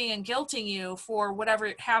 shaming, and guilting you for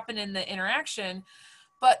whatever happened in the interaction,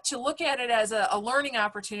 but to look at it as a learning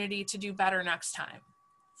opportunity to do better next time.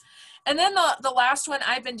 And then the last one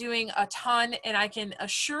I've been doing a ton, and I can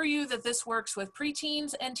assure you that this works with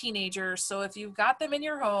preteens and teenagers. So if you've got them in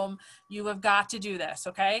your home, you have got to do this,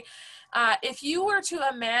 okay? If you were to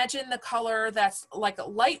imagine the color that's like a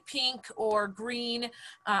light pink or green,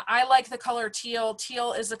 I like the color teal.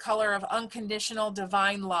 Teal is the color of unconditional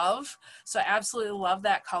divine love. So I absolutely love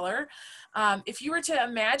that color. If you were to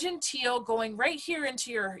imagine teal going right here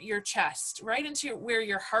into your chest, right into where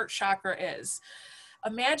your heart chakra is,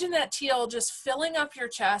 imagine that teal just filling up your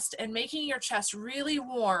chest and making your chest really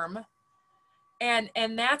warm, and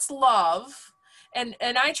that's love. And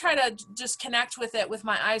I try to just connect with it with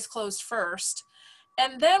my eyes closed first.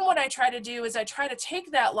 And then what I try to do is I try to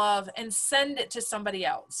take that love and send it to somebody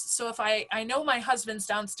else. So if I know my husband's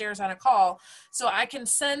downstairs on a call, so I can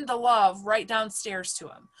send the love right downstairs to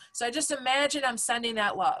him. So I just imagine I'm sending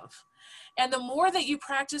that love. And the more that you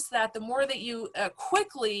practice that, the more that you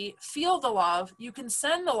quickly feel the love, you can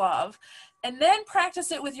send the love, and then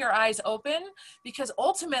practice it with your eyes open, because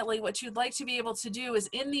ultimately what you'd like to be able to do is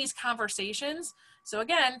in these conversations. So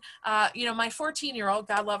again, my 14-year-old,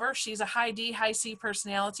 God love her, she's a high D, high C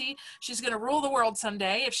personality. She's going to rule the world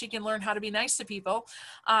someday if she can learn how to be nice to people.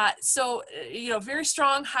 Very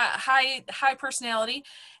strong, high personality.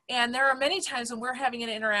 And there are many times when we're having an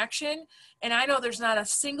interaction and I know there's not a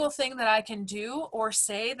single thing that I can do or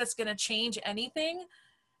say that's going to change anything.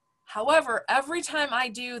 However, every time I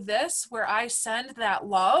do this, where I send that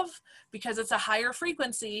love, because it's a higher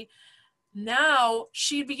frequency, now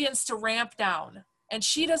she begins to ramp down, and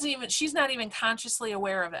she's not even consciously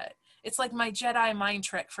aware of it. It's like my Jedi mind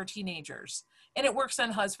trick for teenagers. And it works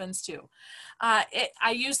on husbands too.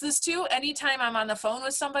 I use this too anytime I'm on the phone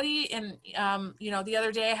with somebody. And, the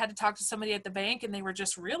other day I had to talk to somebody at the bank, and they were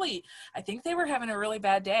just I think they were having a really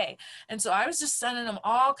bad day. And so I was just sending them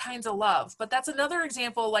all kinds of love. But that's another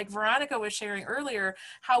example, like Veronica was sharing earlier,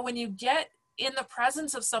 how when you get in the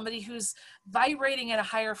presence of somebody who's vibrating at a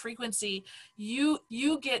higher frequency, you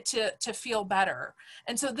get to feel better.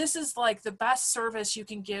 And so this is like the best service you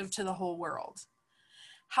can give to the whole world.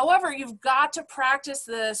 However, you've got to practice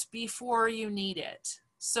this before you need it.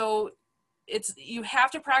 So you have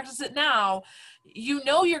to practice it now. You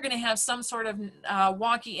know you're going to have some sort of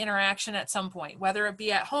wonky interaction at some point, whether it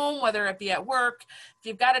be at home, whether it be at work. If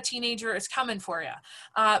you've got a teenager, it's coming for you.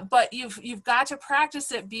 But you've got to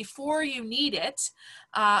practice it before you need it.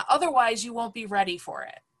 Otherwise, you won't be ready for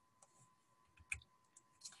it.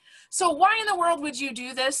 So why in the world would you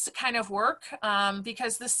do this kind of work?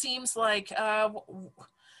 Because this seems like...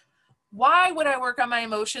 why would I work on my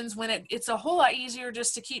emotions when it's a whole lot easier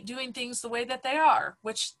just to keep doing things the way that they are,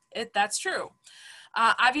 that's true.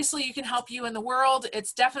 Obviously, you can help you in the world.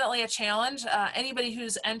 It's definitely a challenge. Anybody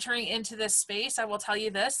who's entering into this space, I will tell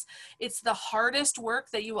you this, it's the hardest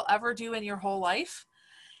work that you will ever do in your whole life.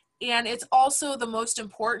 And it's also the most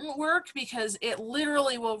important work because it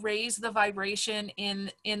literally will raise the vibration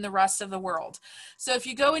in the rest of the world. So if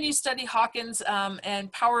you go and you study Hawkins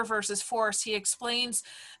and Power versus Force, he explains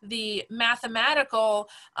the mathematical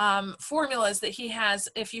formulas that he has.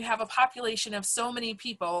 If you have a population of so many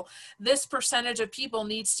people, this percentage of people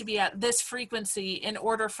needs to be at this frequency in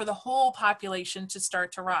order for the whole population to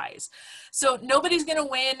start to rise. So nobody's going to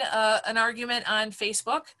win an argument on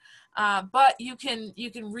Facebook. But you can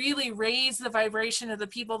really raise the vibration of the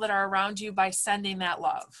people that are around you by sending that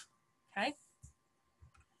love. Okay.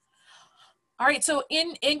 All right. So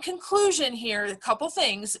in conclusion here, a couple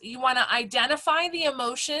things. You want to identify the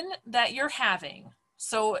emotion that you're having.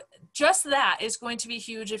 So just that is going to be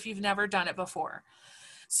huge if you've never done it before.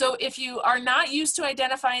 So if you are not used to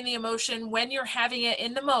identifying the emotion when you're having it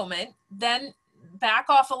in the moment, then back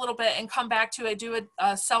off a little bit and come back to do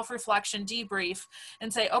a self-reflection debrief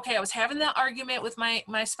and say, okay, I was having that argument with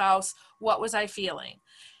my spouse. What was I feeling?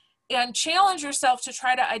 And challenge yourself to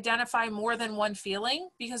try to identify more than one feeling,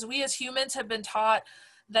 because we as humans have been taught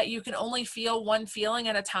that you can only feel one feeling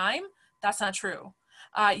at a time. That's not true.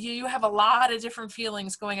 You have a lot of different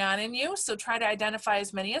feelings going on in you. So try to identify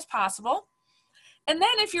as many as possible. And then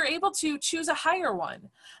if you're able to, choose a higher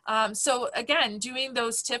one. So again, doing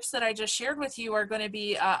those tips that I just shared with you are going to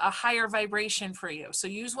be a higher vibration for you. So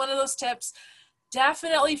use one of those tips.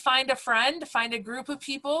 Definitely find a friend, find a group of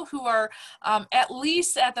people who are at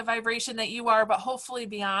least at the vibration that you are, but hopefully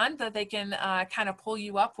beyond, that they can kind of pull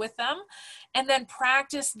you up with them. And then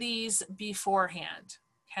practice these beforehand,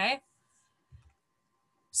 okay?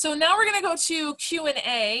 So now we're going to go to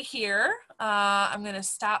Q&A here. I'm going to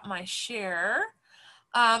stop my share.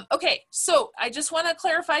 Okay, so I just want to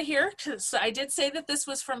clarify here, because I did say that this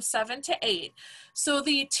was from 7 to 8. So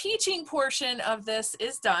the teaching portion of this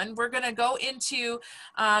is done. We're going to go into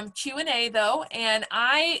Q&A though, and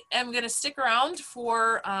I am going to stick around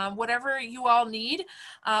for whatever you all need.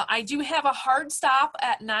 I do have a hard stop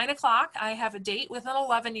at 9 o'clock. I have a date with an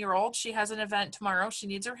 11-year-old. She has an event tomorrow. She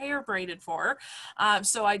needs her hair braided for her.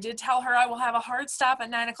 So I did tell her I will have a hard stop at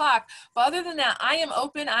 9 o'clock. But other than that, I am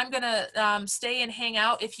open. I'm going to stay and hang out.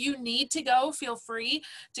 If you need to go, feel free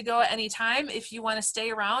to go at any time. If you want to stay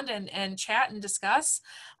around and chat and discuss,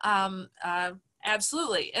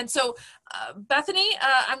 absolutely. And so Bethany,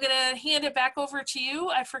 I'm going to hand it back over to you.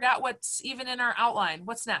 I forgot what's even in our outline.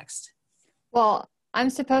 What's next? Well, I'm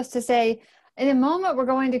supposed to say, in a moment, we're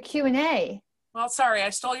going to Q&A. Well, sorry, I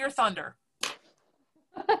stole your thunder.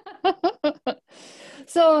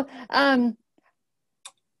 So,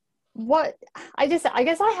 what I guess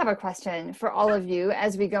I have a question for all of you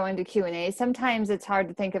as we go into Q&A. Sometimes it's hard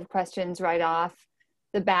to think of questions right off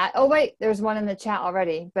the bat. Oh wait, there's one in the chat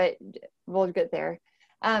already, but we'll get there.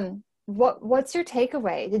 What's your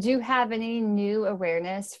takeaway? Did you have any new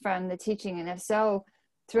awareness from the teaching? And if so,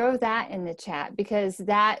 throw that in the chat, because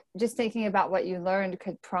that, just thinking about what you learned,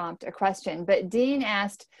 could prompt a question. But Dean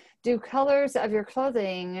asked, do colors of your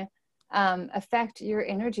clothing affect your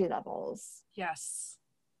energy levels? Yes.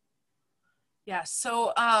 Yes.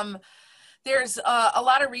 So there's a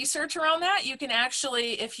lot of research around that. You can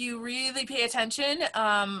actually, if you really pay attention,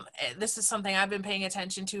 this is something I've been paying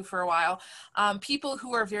attention to for a while, people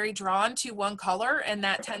who are very drawn to one color, and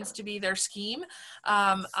that tends to be their scheme,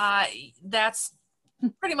 that's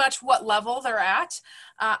pretty much what level they're at.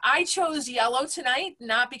 I chose yellow tonight,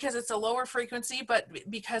 not because it's a lower frequency, but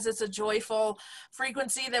because it's a joyful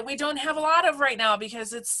frequency that we don't have a lot of right now,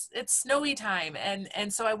 because it's snowy time.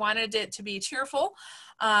 And so I wanted it to be cheerful.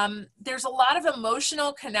 There's a lot of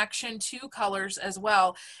emotional connection to colors as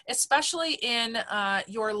well, especially in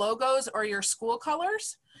your logos or your school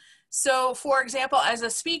colors. So for example, as a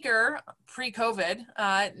speaker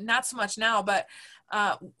pre-COVID, not so much now, but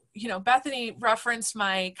you know, Bethany referenced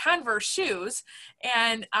my Converse shoes,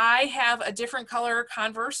 and I have a different color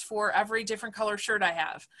Converse for every different color shirt I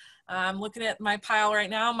have. I'm looking at my pile right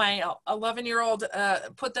now. My 11-year-old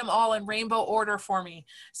put them all in rainbow order for me.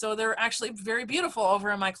 So they're actually very beautiful over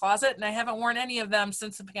in my closet, and I haven't worn any of them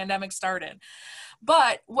since the pandemic started.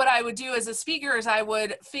 But what I would do as a speaker is I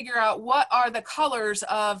would figure out what are the colors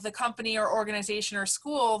of the company or organization or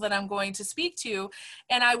school that I'm going to speak to,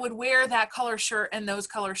 and I would wear that color shirt and those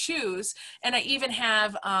color shoes. And I even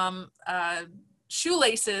have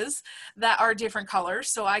shoelaces that are different colors,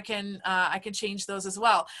 so I can change those as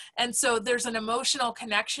well. And so there's an emotional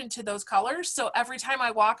connection to those colors. So every time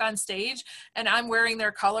I walk on stage and I'm wearing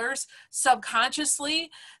their colors,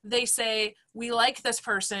 subconsciously they say, we like this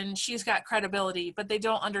person, she's got credibility, but they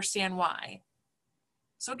don't understand why.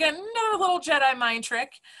 So again, another little Jedi mind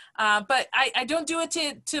trick, but I don't do it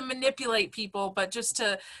to manipulate people, but just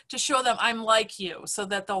to show them I'm like you, so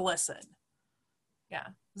that they'll listen. Yeah,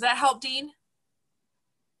 does that help, Dean?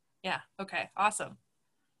 Yeah, okay, awesome.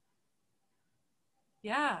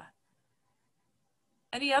 Yeah.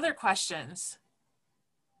 Any other questions?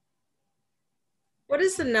 What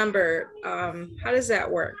is the number? How does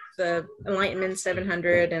that work? The Enlightenment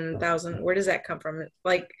 700 and 1000, where does that come from?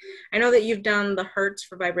 Like, I know that you've done the hertz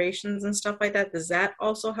for vibrations and stuff like that. Does that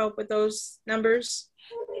also help with those numbers?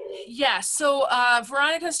 Yeah, so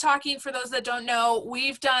Veronica's talking, for those that don't know,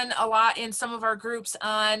 we've done a lot in some of our groups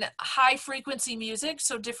on high frequency music,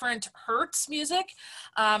 so different hertz music.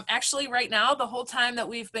 Actually right now, the whole time that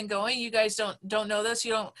we've been going, you guys don't know this,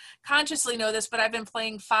 you don't consciously know this, but I've been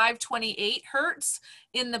playing 528 hertz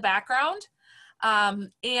in the background.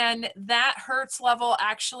 And that hertz level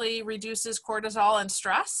actually reduces cortisol and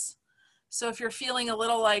stress. So if you're feeling a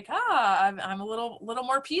little like, I'm a little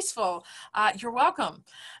more peaceful, you're welcome.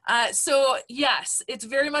 So yes, it's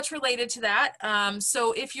very much related to that.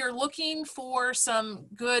 So if you're looking for some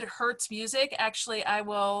good hertz music, actually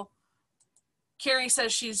Carrie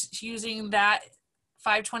says she's using that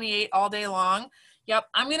 528 all day long. Yep,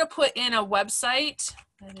 I'm gonna put in a website,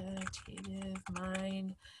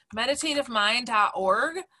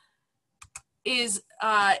 meditativemind.org.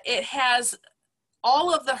 It has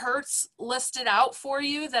all of the hertz listed out for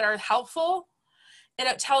you that are helpful, and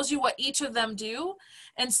it tells you what each of them do.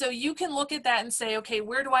 And so you can look at that and say, okay,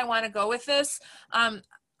 where do I want to go with this?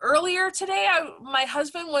 Earlier today, my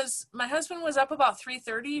husband was up about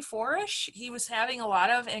 3:30, 4-ish. He was having a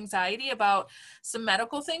lot of anxiety about some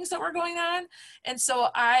medical things that were going on. And so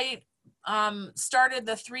I started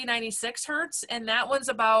the 396 hertz, and that one's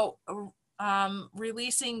about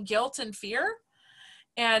releasing guilt and fear.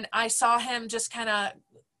 And I saw him just kind of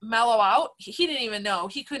mellow out. He didn't even know.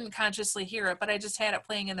 He couldn't consciously hear it, but I just had it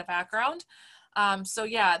playing in the background. So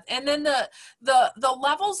yeah, and then the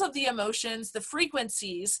levels of the emotions, the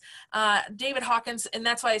frequencies, David Hawkins, and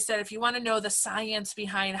that's why I said, if you want to know the science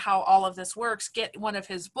behind how all of this works, get one of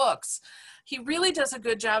his books. He really does a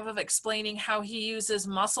good job of explaining how he uses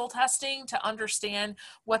muscle testing to understand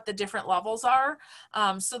what the different levels are.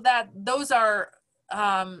 So that those are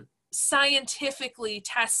scientifically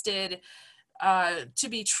tested to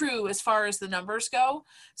be true as far as the numbers go.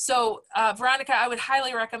 So Veronica, I would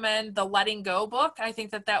highly recommend the Letting Go book. I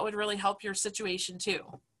think that would really help your situation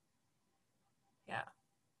too. Yeah.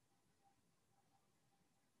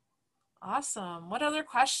 Awesome. What other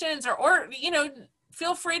questions or you know,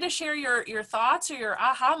 feel free to share your thoughts or your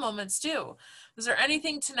aha moments too. Was there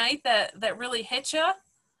anything tonight that really hit you?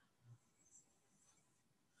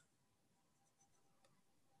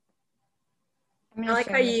 I like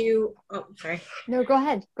how you, oh, sorry. No, go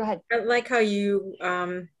ahead. Go ahead. I like how you,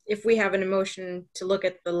 if we have an emotion, to look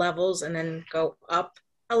at the levels and then go up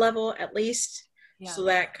a level at least. Yeah. So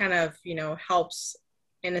that kind of, helps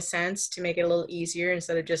in a sense to make it a little easier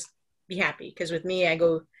instead of just be happy. Because with me, I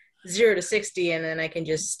go 0 to 60 and then I can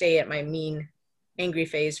just stay at my mean, angry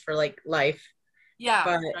phase for like life. Yeah.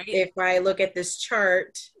 But right? if I look at this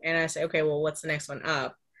chart and I say, okay, well, what's the next one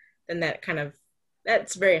up? Then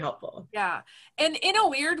that's very helpful. Yeah. And in a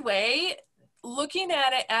weird way, looking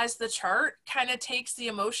at it as the chart kind of takes the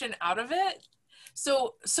emotion out of it.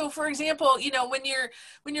 So for example,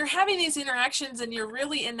 when you're having these interactions and you're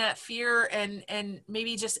really in that fear and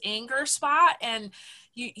maybe just anger spot, and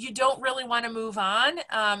you don't really want to move on,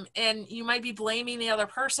 and you might be blaming the other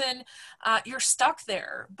person, you're stuck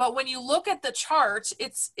there. But when you look at the chart,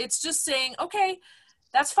 it's just saying, okay,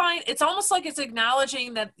 that's fine. It's almost like it's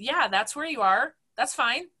acknowledging that, yeah, that's where you are. That's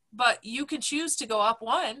fine. But you can choose to go up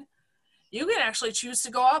one. You can actually choose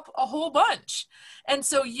to go up a whole bunch. And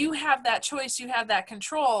so you have that choice, you have that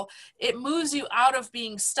control. It moves you out of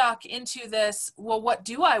being stuck into this, well, what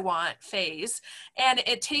do I want phase? And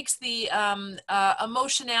it takes the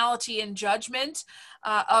emotionality and judgment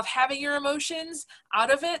of having your emotions out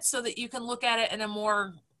of it so that you can look at it in a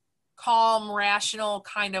more calm, rational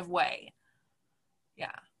kind of way.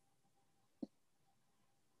 Yeah.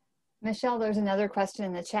 Michelle, there's another question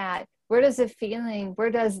in the chat. Where does the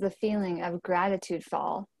feeling of gratitude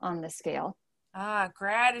fall on the scale?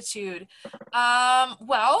 Gratitude.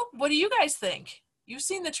 Well, what do you guys think? You've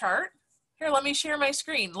seen the chart. Here, let me share my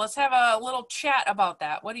screen. Let's have a little chat about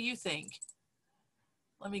that. What do you think?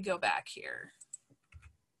 Let me go back here.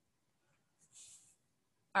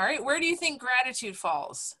 All right, where do you think gratitude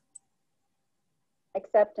falls?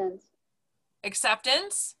 Acceptance.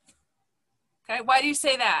 Acceptance? Okay, why do you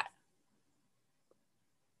say that?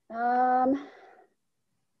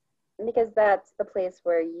 Because that's the place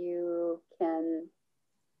where you can,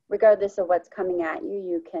 regardless of what's coming at you,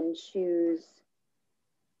 you can choose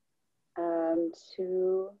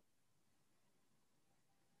to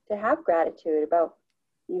have gratitude about,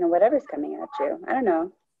 whatever's coming at you. I don't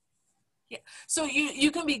know. Yeah. So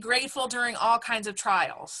you can be grateful during all kinds of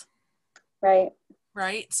trials. Right.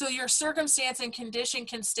 Right? So your circumstance and condition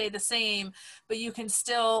can stay the same, but you can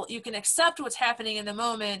accept what's happening in the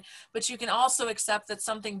moment, but you can also accept that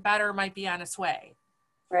something better might be on its way.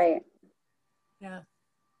 Right. Yeah.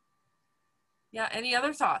 Yeah. Any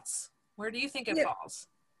other thoughts? Where do you think it falls?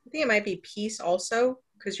 I think it might be peace also,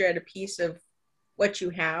 because you're at a peace of what you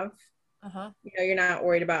have. Uh-huh. You're not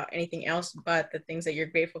worried about anything else but the things that you're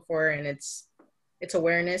grateful for, and it's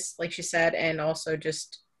awareness, like she said, and also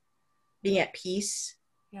just being at peace.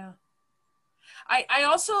 Yeah. I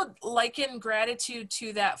also liken gratitude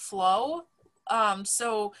to that flow.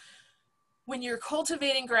 So when you're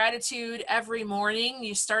cultivating gratitude every morning,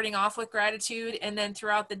 you're starting off with gratitude, and then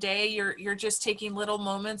throughout the day, you're just taking little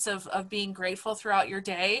moments of being grateful throughout your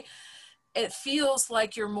day. It feels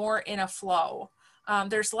like you're more in a flow.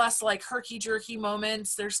 There's less like herky-jerky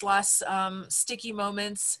moments. There's less sticky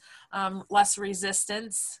moments, less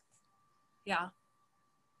resistance. Yeah.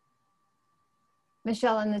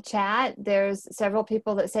 Michelle, in the chat, there's several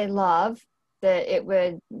people that say love, that it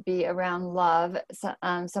would be around love. So,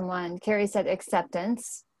 Carrie said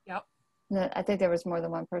acceptance. Yep. I think there was more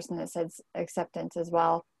than one person that said acceptance as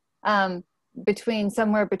well.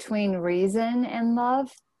 Somewhere between reason and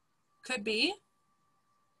love. Could be.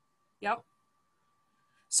 Yep.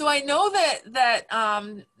 So I know that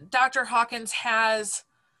Dr. Hawkins has,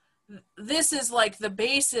 this is like the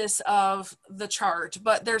basis of the chart,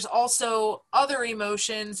 but there's also other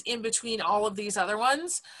emotions in between all of these other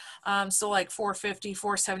ones. So like 450,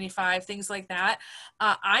 475, things like that.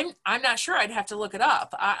 I'm not sure. I'd have to look it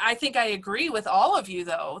up. I think I agree with all of you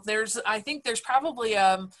though. I think there's probably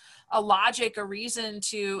a logic, a reason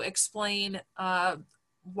to explain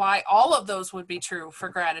why all of those would be true for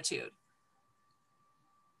gratitude.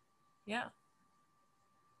 Yeah.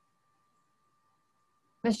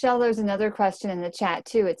 Michelle, there's another question in the chat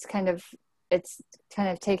too. It's kind of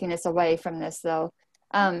taking us away from this though.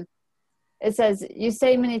 It says, you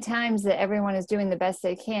say many times that everyone is doing the best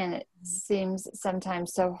they can. It seems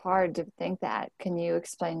sometimes so hard to think that. Can you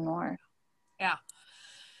explain more? Yeah.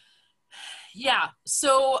 Yeah.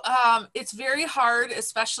 So it's very hard,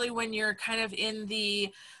 especially when you're kind of in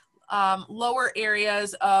the lower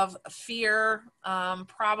areas of fear,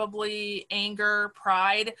 probably anger,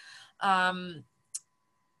 pride.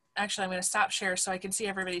 actually, I'm going to stop share so I can see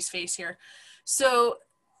everybody's face here. So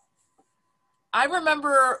I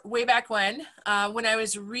remember way back when I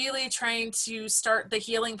was really trying to start the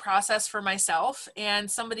healing process for myself, and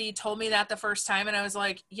somebody told me that the first time, and I was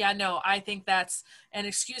like, yeah, no, I think that's, and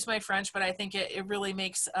excuse my French, but I think it really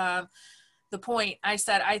makes the point. I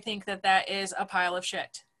said, I think that is a pile of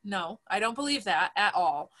shit. No, I don't believe that at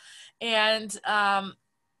all. And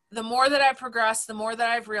the more that I progressed, the more that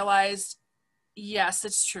I've realized, yes,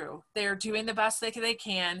 it's true. They're doing the best they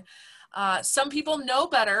can. Some people know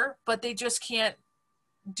better, but they just can't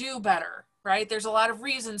do better, right? There's a lot of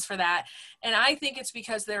reasons for that. And I think it's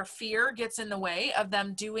because their fear gets in the way of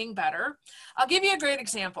them doing better. I'll give you a great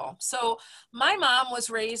example. So my mom was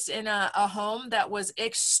raised in a home that was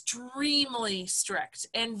extremely strict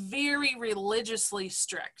and very religiously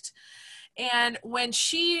strict. And when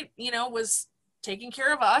she, was taking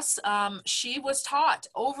care of us, she was taught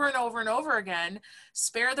over and over and over again,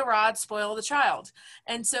 spare the rod, spoil the child.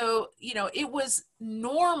 And so, it was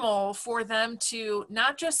normal for them to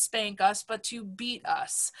not just spank us, but to beat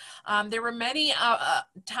us. There were many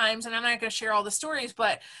times, and I'm not going to share all the stories,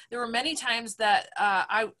 but there were many times that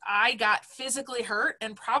I got physically hurt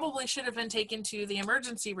and probably should have been taken to the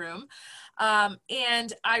emergency room.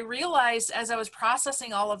 And I realized as I was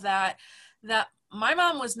processing all of that my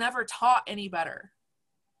mom was never taught any better.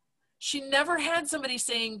 She never had somebody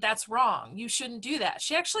saying, that's wrong, you shouldn't do that.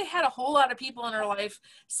 She actually had a whole lot of people in her life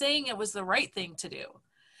saying it was the right thing to do.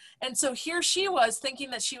 And so here she was thinking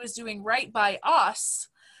that she was doing right by us.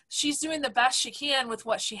 She's doing the best she can with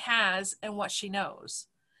what she has and what she knows.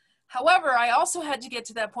 However, I also had to get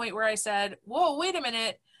to that point where I said, whoa, wait a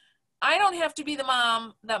minute. I don't have to be the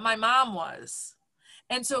mom that my mom was.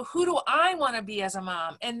 And so who do I want to be as a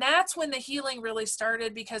mom? And that's when the healing really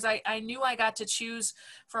started, because I knew I got to choose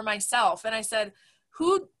for myself. And I said,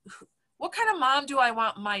 what kind of mom do I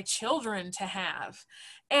want my children to have?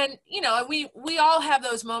 And, we all have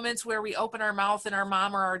those moments where we open our mouth and our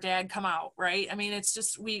mom or our dad come out, right? I mean, it's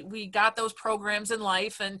just, we got those programs in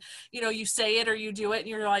life, and, you say it or you do it and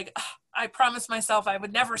you're like, oh, I promised myself I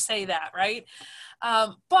would never say that, right?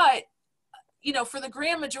 But, for the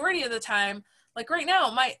grand majority of the time, like right now,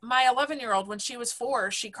 my 11-year-old, when she was 4,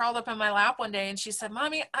 she crawled up in my lap one day and she said,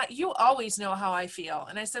 Mommy, you always know how I feel.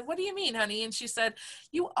 And I said, what do you mean, honey? And she said,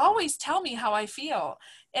 you always tell me how I feel.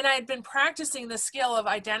 And I had been practicing the skill of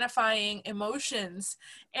identifying emotions.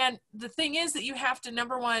 And the thing is that you have to,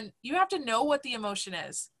 number one, you have to know what the emotion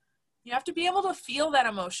is. You have to be able to feel that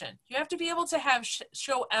emotion. You have to be able to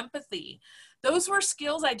show empathy. Those were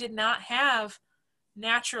skills I did not have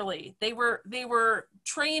naturally. They were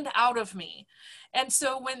trained out of me. And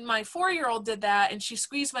so when my 4-year-old did that and she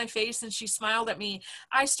squeezed my face and she smiled at me,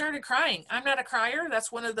 I started crying. I'm not a crier. That's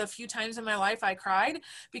one of the few times in my life I cried,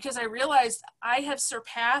 because I realized I have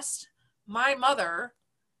surpassed my mother,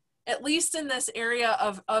 at least in this area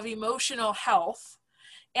of emotional health.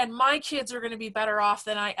 And my kids are going to be better off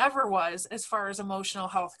than I ever was as far as emotional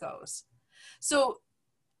health goes. So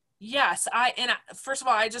yes, first of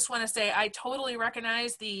all, I just want to say I totally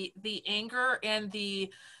recognize the anger and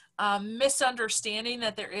the misunderstanding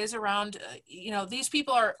that there is around, these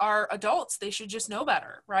people are adults. They should just know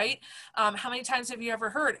better, right? How many times have you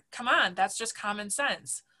ever heard, come on, that's just common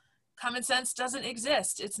sense? Common sense doesn't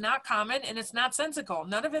exist. It's not common and it's not sensical.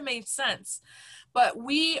 None of it makes sense. But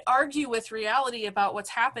we argue with reality about what's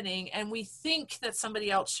happening, and we think that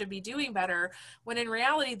somebody else should be doing better, when in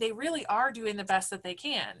reality, they really are doing the best that they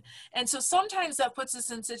can. And so sometimes that puts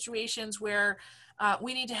us in situations where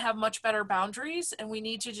we need to have much better boundaries, and we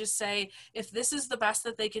need to just say, if this is the best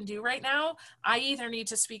that they can do right now, I either need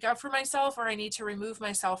to speak up for myself or I need to remove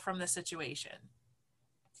myself from the situation.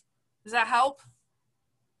 Does that help?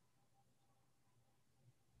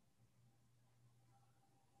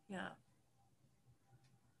 Yeah.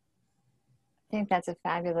 I think that's a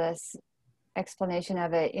fabulous explanation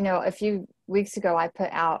of it. A few weeks ago, I put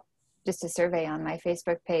out just a survey on my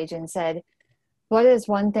Facebook page and said, what is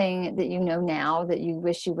one thing that you know now that you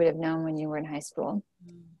wish you would have known when you were in high school?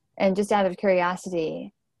 Mm. And just out of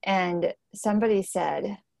curiosity. And somebody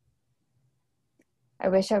said, I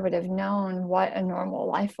wish I would have known what a normal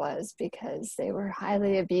life was, because they were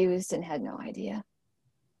highly abused and had no idea.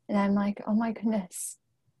 And I'm like, oh my goodness.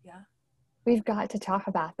 Yeah. We've got to talk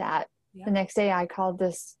about that. Yeah. The next day I called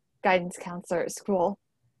this guidance counselor at school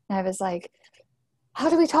and I was like, how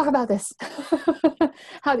do we talk about this?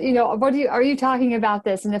 Are you talking about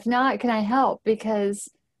this? And if not, can I help? Because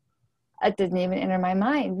it didn't even enter my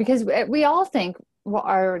mind, because we all think what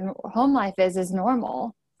our home life is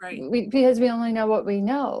normal. Right. Because we only know what we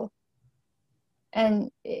know. And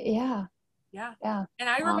yeah. Yeah. Yeah. And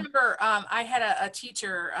I Wow. remember I had a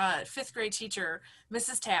teacher, fifth grade teacher,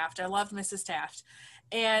 Mrs. Taft. I loved Mrs. Taft.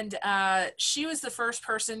 And she was the first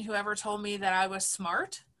person who ever told me that I was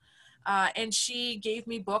smart. And she gave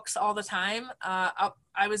me books all the time.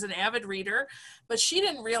 I was an avid reader, but she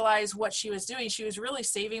didn't realize what she was doing. She was really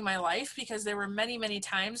saving my life, because there were many, many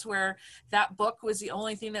times where that book was the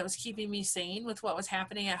only thing that was keeping me sane with what was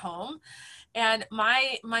happening at home. And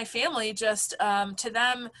my family just, to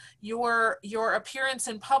them, your appearance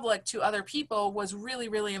in public to other people was really,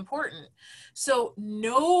 really important. So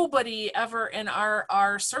nobody ever in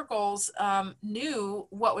our circles knew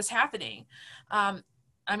what was happening.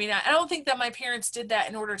 I mean, I don't think that my parents did that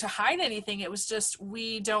in order to hide anything. It was just,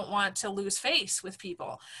 we don't want to lose face with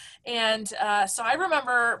people. And so I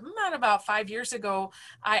remember about 5 years ago,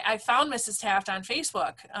 I found Mrs. Taft on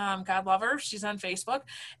Facebook. God love her. She's on Facebook.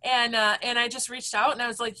 And I just reached out and I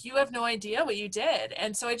was like, you have no idea what you did.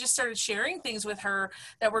 And so I just started sharing things with her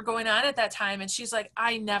that were going on at that time. And she's like,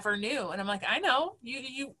 I never knew. And I'm like, I know.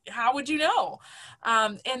 You how would you know?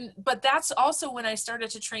 But that's also when I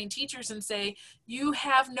started to train teachers and say, you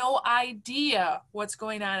have no idea what's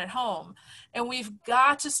going on at home. And we've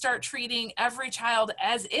got to start treating every child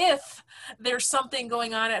as if there's something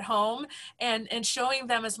going on at home, and showing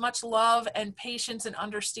them as much love and patience and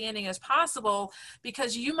understanding as possible,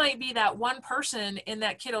 because you might be that one person in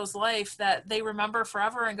that kiddo's life that they remember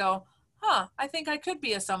forever and go, huh, I think I could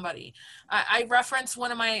be a somebody. I reference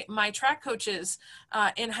one of my track coaches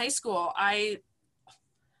in high school. I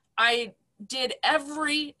did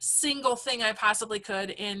every single thing I possibly could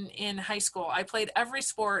in high school. I played every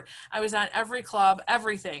sport. I was on every club,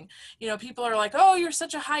 everything. You know, people are like, oh, you're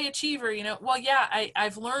such a high achiever. You know, well, yeah,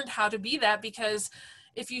 I've learned how to be that, because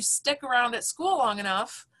if you stick around at school long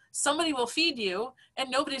enough, somebody will feed you and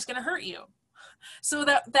nobody's going to hurt you. So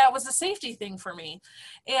that was a safety thing for me.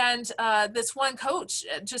 And this one coach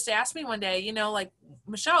just asked me one day, you know, like,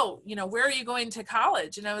 Michelle, you know, where are you going to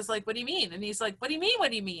college? And I was like, what do you mean? And he's like, what do you mean? What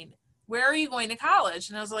do you mean? Where are you going to college?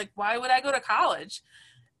 And I was like, why would I go to college?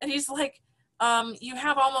 And he's like, you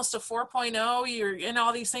have almost a 4.0, you're in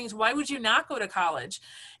all these things. Why would you not go to college?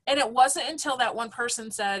 And it wasn't until that one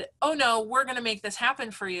person said, oh no, we're going to make this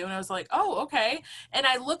happen for you. And I was like, oh, okay. And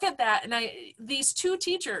I look at that, and these two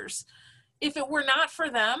teachers, if it were not for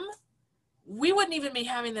them, we wouldn't even be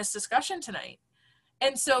having this discussion tonight.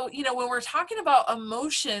 And so, you know, when we're talking about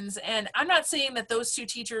emotions, and I'm not saying that those two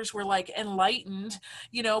teachers were like enlightened,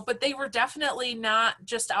 you know, but they were definitely not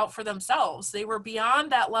just out for themselves. They were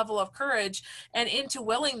beyond that level of courage and into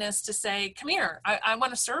willingness to say, come here, I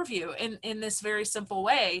want to serve you in this very simple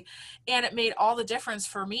way. And it made all the difference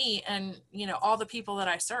for me and, you know, all the people that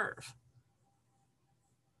I serve.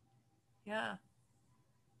 Yeah.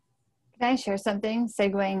 Can I share something,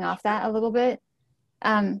 segueing off that a little bit?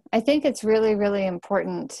 I think it's really, really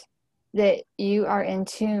important that you are in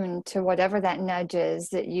tune to whatever that nudge is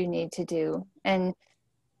that you need to do. And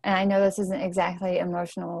I know this isn't exactly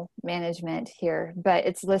emotional management here, but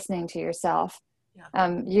it's listening to yourself.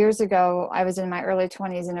 Yeah. Years ago, I was in my early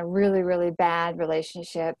 20s in a really, really bad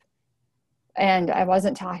relationship. And I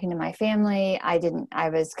wasn't talking to my family. I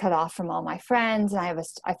was cut off from all my friends, and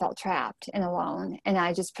I felt trapped and alone. And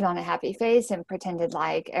I just put on a happy face and pretended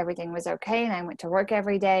like everything was okay. And I went to work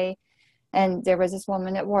every day. And there was this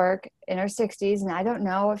woman at work in her 60s, and I don't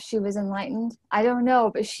know if she was enlightened. I don't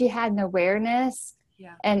know, but she had an awareness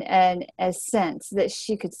and a sense that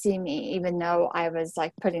she could see me, even though I was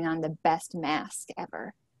like putting on the best mask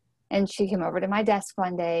ever. And she came over to my desk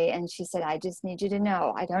one day and she said, I just need you to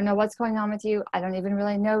know, I don't know what's going on with you. I don't even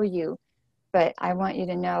really know you, but I want you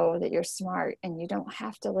to know that you're smart and you don't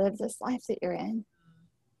have to live this life that you're in.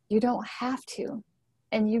 You don't have to.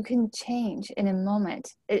 And you can change in a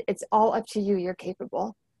moment. It's all up to you. You're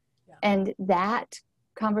capable. Yeah. And that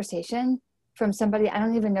conversation from somebody, I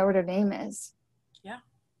don't even know what her name is,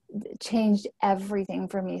 changed everything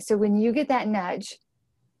for me. So when you get that nudge,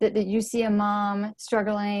 that you see a mom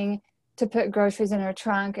struggling to put groceries in her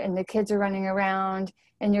trunk and the kids are running around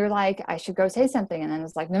and you're like, I should go say something. And then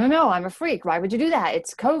it's like, no, I'm a freak. Why would you do that?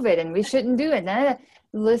 It's COVID and we shouldn't do it.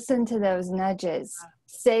 Listen to those nudges.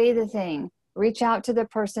 Say the thing. Reach out to the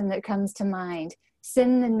person that comes to mind.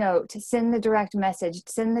 Send the note. Send the direct message.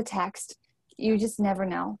 Send the text. You just never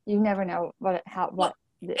know. You never know what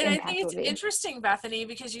and I think it's interesting, Bethany,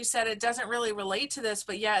 because you said it doesn't really relate to this,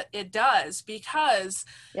 but yet it does, because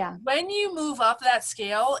when you move up that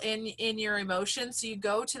scale in your emotions, so you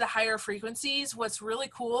go to the higher frequencies, what's really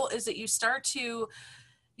cool is that you start to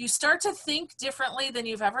you start to think differently than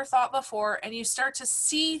you've ever thought before, and you start to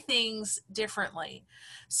see things differently.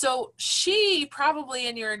 So she probably,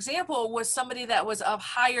 in your example, was somebody that was of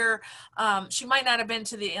higher, she might not have been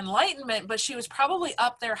to the enlightenment, but she was probably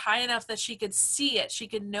up there high enough that she could see it. She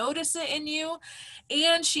could notice it in you,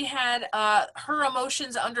 and she had her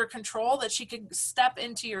emotions under control, that she could step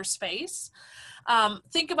into your space.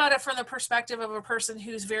 Think about it from the perspective of a person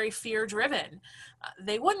who's very fear driven.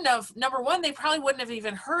 They wouldn't have, number one, they probably wouldn't have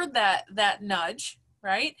even heard that nudge,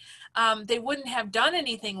 right? They wouldn't have done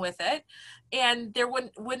anything with it, and there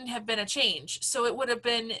wouldn't have been a change. So it would have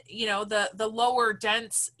been, you know, the lower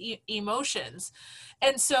dense emotions.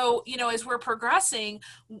 And so, you know, as we're progressing,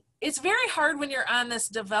 it's very hard when you're on this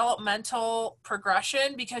developmental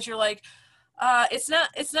progression, because you're like, it's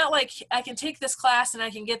not like I can take this class and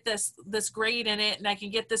I can get this grade in it and I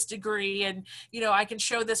can get this degree and, you know, I can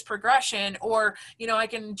show this progression, or, you know, I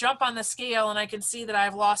can jump on the scale and I can see that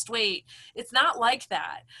I've lost weight. It's not like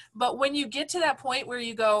that. But when you get to that point where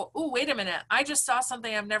you go, oh, wait a minute, I just saw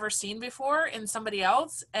something I've never seen before in somebody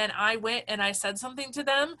else, and I went and I said something to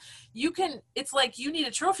them, it's like you need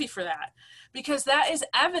a trophy for that, because that is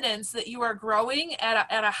evidence that you are growing at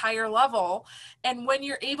a higher level. And when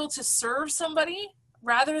you're able to serve somebody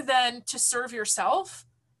rather than to serve yourself,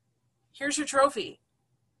 here's your trophy.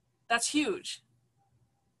 That's huge.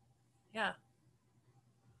 Yeah.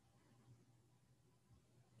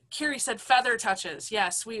 Carrie said feather touches.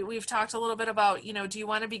 Yes, we've talked a little bit about, you know, do you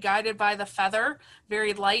want to be guided by the feather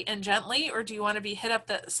very light and gently, or do you want to be hit up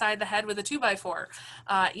the side of the head with a 2x4?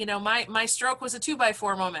 You know, my stroke was a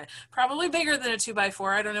 2x4 moment, probably bigger than a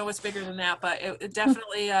 2x4. I don't know what's bigger than that, but it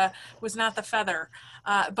definitely was not the feather.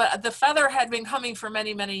 But the feather had been coming for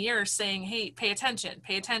many, many years saying, hey, pay attention,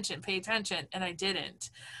 pay attention, pay attention. And I didn't.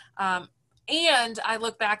 And I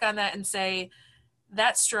look back on that and say,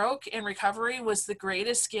 that stroke in recovery was the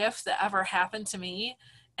greatest gift that ever happened to me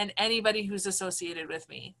and anybody who's associated with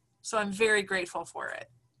me. So I'm very grateful for it.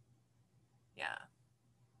 Yeah.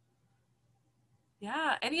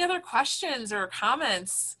 Yeah. Any other questions or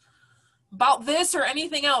comments about this or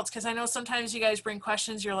anything else? Because I know sometimes you guys bring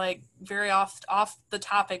questions, you're like very off the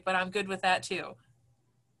topic, but I'm good with that too.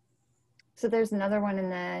 So there's another one in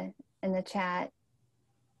the chat.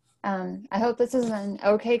 I hope this is an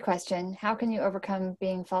okay question. How can you overcome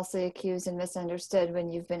being falsely accused and misunderstood when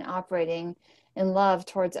you've been operating in love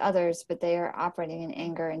towards others, but they are operating in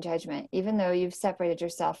anger and judgment, even though you've separated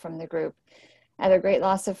yourself from the group at a great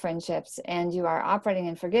loss of friendships, and you are operating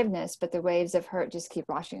in forgiveness, but the waves of hurt just keep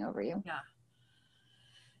washing over you? Yeah.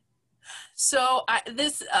 So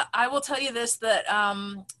I will tell you this, that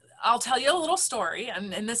I'll tell you a little story,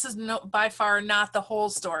 and this is by far not the whole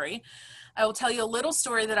story. I will tell you a little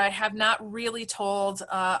story that I have not really told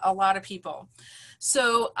a lot of people.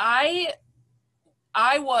 So I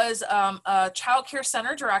was a child care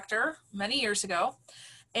center director many years ago,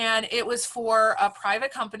 and it was for a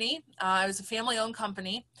private company. It was a family-owned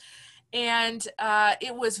company, and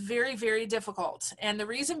it was very, very difficult. And the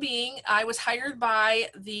reason being, I was hired by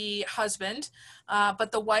the husband,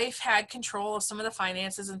 but the wife had control of some of the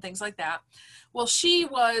finances and things like that. Well, she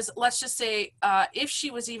was, let's just say, if she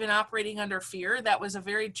was even operating under fear, that was a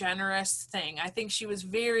very generous thing. I think she was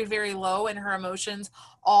very, very low in her emotions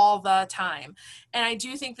all the time. And I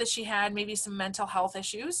do think that she had maybe some mental health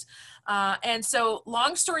issues. And so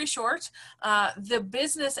long story short, the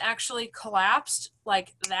business actually collapsed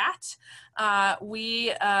like that.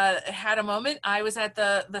 We had a moment. I was at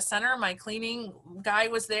the center. My cleaning guy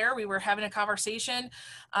was there. We were having a conversation.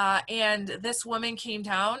 And this woman came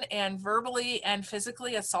down and verbally and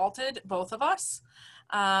physically assaulted both of us.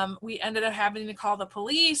 We ended up having to call the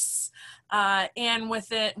police, and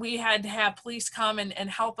with it, we had to have police come and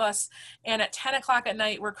help us. And at 10 o'clock at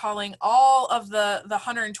night, we're calling all of the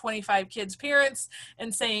 125 kids' parents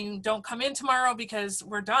and saying, don't come in tomorrow because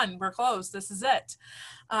we're done. We're closed. This is it.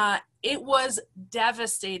 It was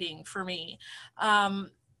devastating for me.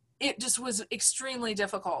 It just was extremely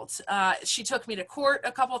difficult. She took me to court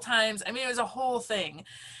a couple times. I mean, it was a whole thing.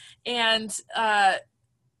 And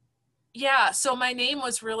yeah, so my name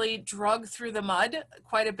was really dragged through the mud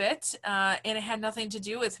quite a bit, and it had nothing to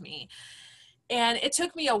do with me. And it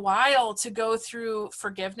took me a while to go through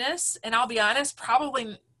forgiveness. And I'll be honest,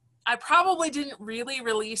 I probably didn't really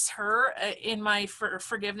release her in my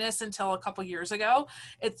forgiveness until a couple years ago.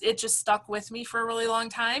 It just stuck with me for a really long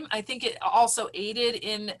time. I think it also aided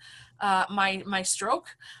in my stroke.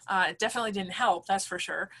 It definitely didn't help, that's for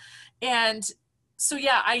sure. And so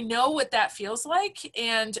yeah, I know what that feels like.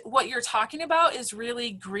 And what you're talking about is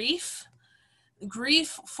really grief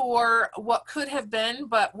for what could have been,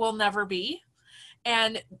 but will never be.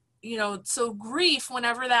 And you know, so grief,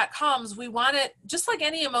 whenever that comes, we want it just like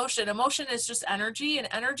any emotion. Emotion is just energy, and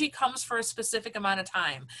energy comes for a specific amount of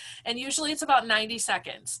time. And usually it's about 90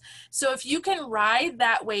 seconds. So if you can ride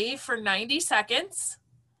that wave for 90 seconds,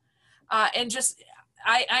 and just,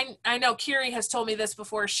 I know Kiri has told me this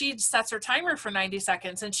before. She sets her timer for 90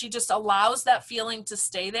 seconds and she just allows that feeling to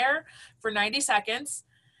stay there for 90 seconds.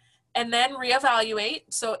 And then reevaluate.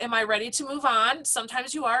 So am I ready to move on?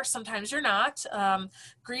 Sometimes you are, sometimes you're not.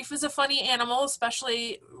 Grief is a funny animal,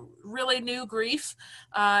 especially really new grief.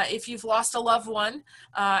 If you've lost a loved one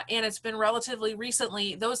and it's been relatively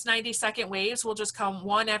recently, those 90-second waves will just come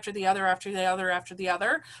one after the other, after the other, after the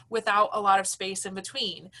other, without a lot of space in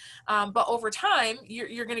between. But over time,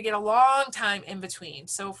 you're going to get a long time in between.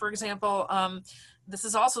 So for example, this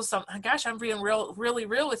is also gosh, I'm being really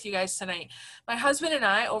real with you guys tonight. My husband and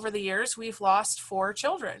I, over the years, we've lost 4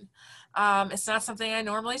 children. It's not something I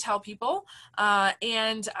normally tell people.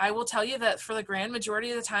 And I will tell you that for the grand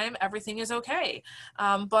majority of the time, everything is okay.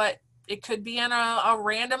 But it could be on a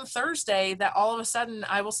random Thursday that all of a sudden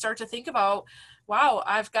I will start to think about, wow,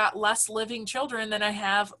 I've got less living children than I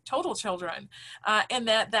have total children. And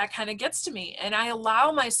that kind of gets to me. And I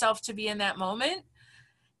allow myself to be in that moment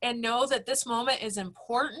and know that this moment is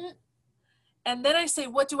important. And then I say,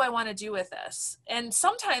 what do I want to do with this? And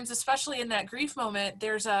sometimes, especially in that grief moment,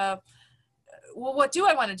 there's well, what do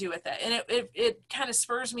I want to do with it? And it kind of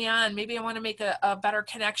spurs me on. Maybe I want to make a better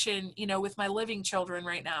connection, you know, with my living children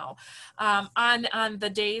right now. On the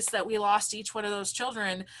days that we lost each one of those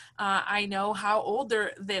children, I know how old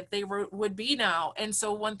they would be now. And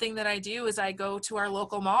so one thing that I do is I go to our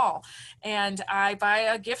local mall and I buy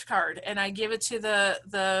a gift card and I give it to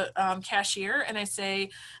the cashier and I say,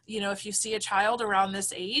 you know, if you see a child around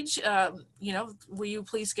this age, you know, will you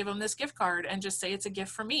please give them this gift card and just say it's a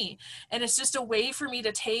gift for me? And it's just a way for me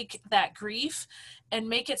to take that grief and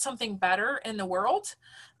make it something better in the world.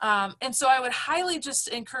 And so I would highly just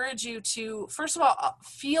encourage you to, first of all,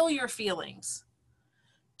 feel your feelings.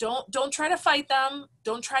 Don't try to fight them.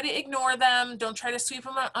 Don't try to ignore them. Don't try to sweep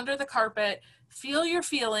them under the carpet. Feel your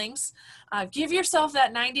feelings. Give yourself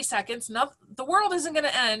that 90 seconds. The world isn't going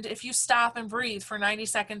to end if you stop and breathe for 90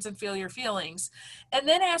 seconds and feel your feelings. And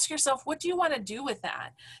then ask yourself, what do you want to do with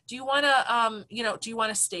that? Do you want to, you know, do you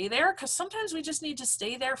want to stay there? Because sometimes we just need to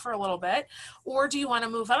stay there for a little bit. Or do you want to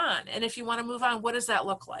move on? And if you want to move on, what does that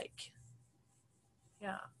look like?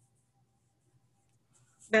 Yeah.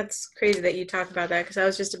 That's crazy that you talk about that, because I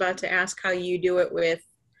was just about to ask how you do it with,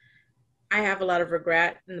 I have a lot of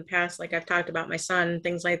regret in the past, like I've talked about my son,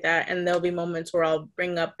 things like that, and there'll be moments where I'll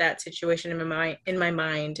bring up that situation in my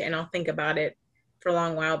mind and I'll think about it for a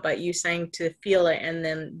long while, but you saying to feel it and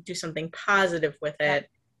then do something positive with it.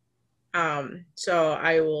 So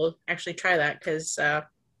I will actually try that, because I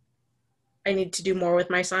need to do more with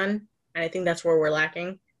my son, and I think that's where we're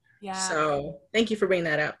lacking. Yeah. So thank you for bringing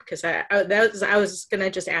that up, because I was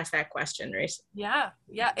gonna just ask that question, Race. Yeah.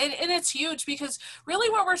 And it's huge, because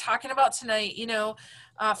really what we're talking about tonight, you know,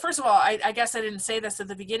 first of all, I guess I didn't say this at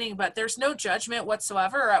the beginning, but there's no judgment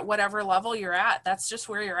whatsoever at whatever level you're at. That's just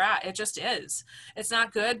where you're at. It just is. It's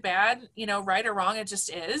not good, bad, you know, right or wrong. It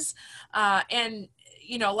just is. And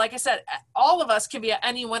you know, like I said, all of us can be at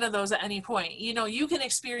any one of those at any point. You know, you can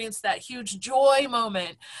experience that huge joy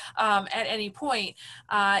moment at any point.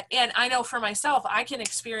 And I know for myself, I can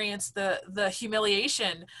experience the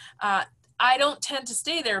humiliation. I don't tend to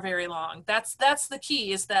stay there very long. That's the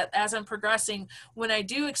key, is that as I'm progressing, when I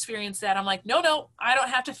do experience that, I'm like, no, I don't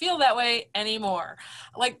have to feel that way anymore.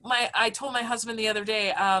 Like I told my husband the other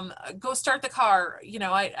day, go start the car, you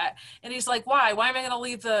know, and he's like, why am I going to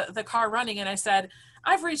leave the car running? And I said,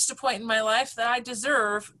 I've reached a point in my life that I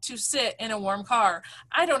deserve to sit in a warm car.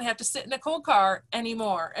 I don't have to sit in a cold car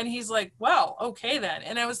anymore. And he's like, well, okay then.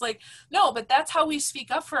 And I was like, no, but that's how we speak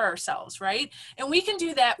up for ourselves, right? And we can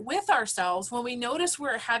do that with ourselves when we notice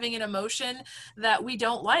we're having an emotion that we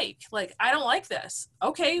don't like. Like, I don't like this.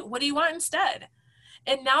 Okay, what do you want instead?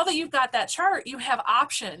 And now that you've got that chart, you have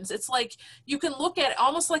options. It's like you can look at it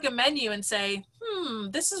almost like a menu and say,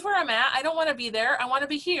 this is where I'm at. I don't want to be there. I want to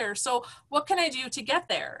be here. So what can I do to get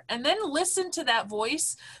there? And then listen to that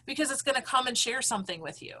voice, because it's going to come and share something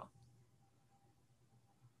with you.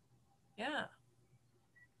 Yeah.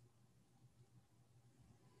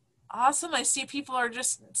 Awesome. I see people are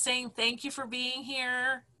just saying thank you for being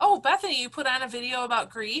here. Oh, Bethany, you put on a video about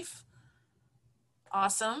grief.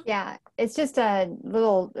 Awesome. Yeah, it's just a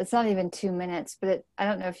little, it's not even 2 minutes, but I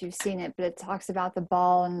don't know if you've seen it, but it talks about the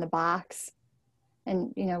ball in the box.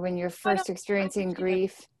 And, you know, when you're first experiencing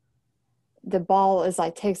grief, the ball is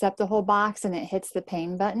like takes up the whole box and it hits the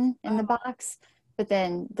pain button in the box. but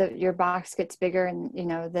then your box gets bigger, and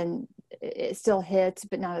then it still hits,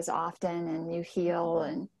 but not as often, and you heal.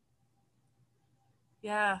 And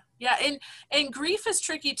yeah. And grief is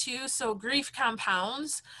tricky too. So grief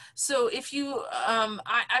compounds. So if you,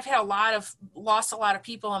 I've had lost a lot of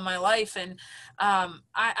people in my life. And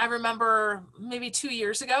I remember maybe 2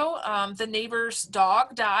 years ago, the neighbor's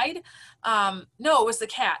dog died. No, it was the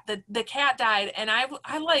cat. The cat died, and I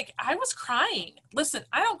was crying. Listen,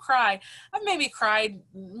 I don't cry. I've maybe cried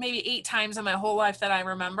 8 times in my whole life that I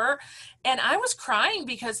remember. And I was crying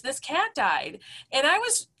because this cat died. And I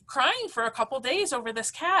was crying for a couple days over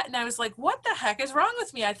this cat, and I was like, what the heck is wrong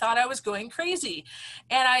with me? I thought I was going crazy.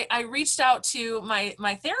 And I reached out to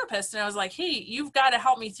my therapist, and I was like, hey, you've got to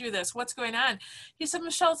help me through this. What's going on? He said,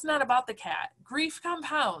 Michelle, it's not about the cat. Grief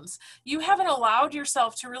compounds. You haven't allowed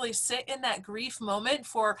yourself to really sit in that grief moment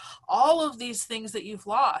for all of these things that you've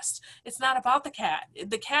lost. It's not about the cat.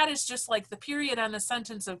 The cat is just like the period on the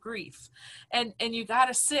sentence of grief, and you got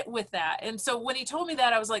to sit with that. And so when he told me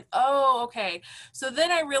that, I was like, oh, okay. So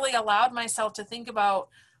then I really allowed myself to think about,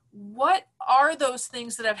 what are those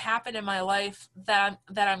things that have happened in my life that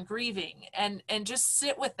I'm grieving, and just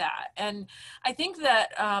sit with that. And I think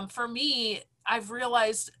that for me, I've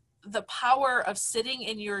realized the power of sitting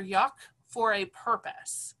in your yuck for a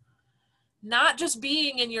purpose, not just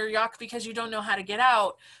being in your yuck because you don't know how to get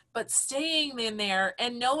out, but staying in there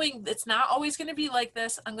and knowing it's not always going to be like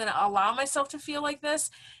this. I'm going to allow myself to feel like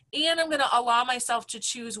this, and I'm going to allow myself to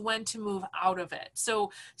choose when to move out of it.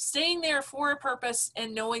 So staying there for a purpose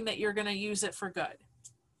and knowing that you're going to use it for good.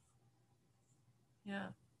 Yeah.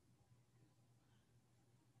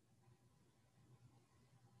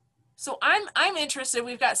 So I'm interested.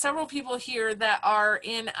 We've got several people here that are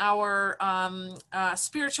in our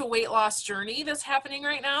spiritual weight loss journey that's happening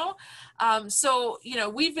right now. So,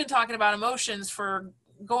 we've been talking about emotions for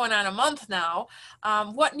going on a month now.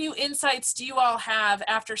 What new insights do you all have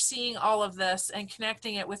after seeing all of this and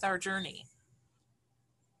connecting it with our journey?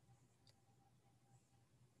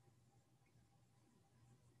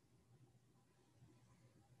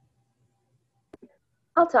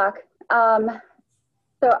 I'll talk.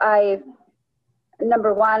 So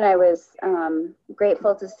number one, I was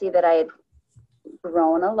grateful to see that I had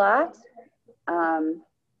grown a lot,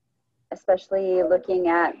 especially looking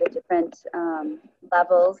at the different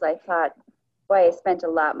levels. I thought, boy, I spent a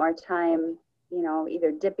lot more time,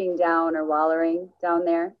 either dipping down or wallowing down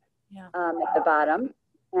there at the bottom.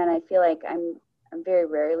 And I feel like I'm very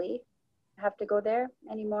rarely have to go there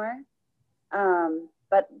anymore.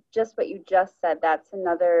 But just what you just said, that's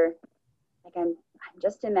another, like I'm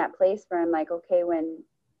just in that place where I'm like, okay, when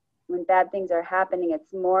bad things are happening,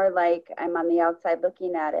 it's more like I'm on the outside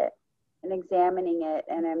looking at it and examining it,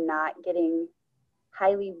 and I'm not getting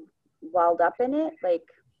highly walled up in it, like,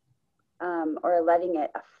 or letting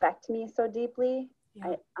it affect me so deeply.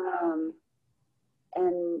 Yeah.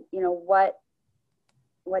 And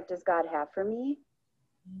what does God have for me?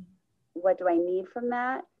 What do I need from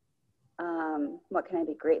that? What can I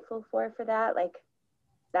be grateful for that? Like,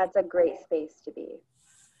 that's a great space to be.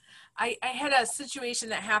 I had a situation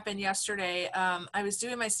that happened yesterday. I was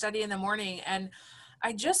doing my study in the morning, and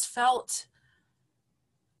I just felt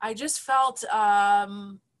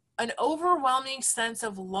an overwhelming sense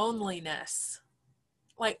of loneliness.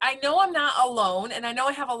 Like, I know I'm not alone, and I know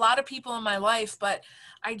I have a lot of people in my life, but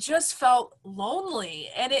I just felt lonely,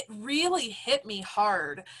 and it really hit me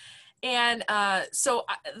hard. And so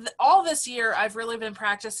all this year, I've really been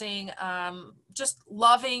practicing just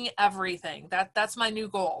loving everything. That's my new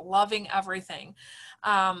goal, loving everything.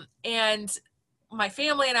 And my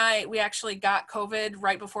family and we actually got COVID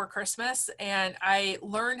right before Christmas, and I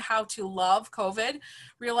learned how to love COVID,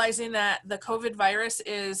 realizing that the COVID virus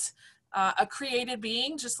is a created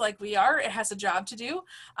being just like we are. It has a job to do.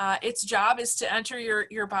 Its job is to enter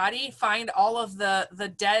your body, find all of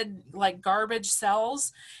the dead, like, garbage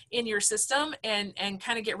cells in your system, and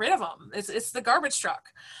kind of get rid of them. It's the garbage truck.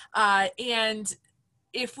 And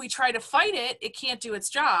if we try to fight it, it can't do its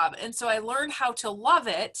job. And so I learned how to love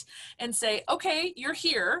it and say, okay, you're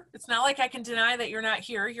here. It's not like I can deny that you're not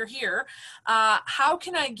here. You're here. How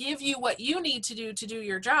can I give you what you need to do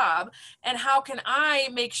your job? And how can I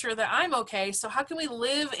make sure that I'm okay? So how can we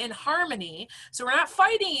live in harmony? So we're not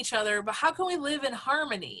fighting each other, but how can we live in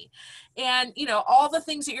harmony? And, all the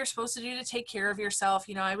things that you're supposed to do to take care of yourself,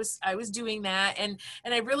 I was doing that. And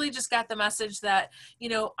I really just got the message that,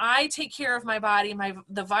 I take care of my body.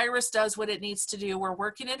 The virus does what it needs to do. We're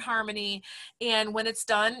working in harmony. And when it's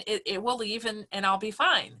done, it will leave, and I'll be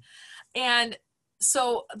fine. And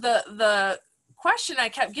so the question I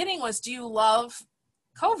kept getting was, do you love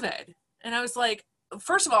COVID? And I was like,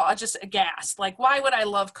 first of all, I just aghast. Like, why would I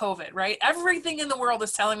love COVID, right? Everything in the world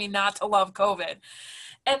is telling me not to love COVID.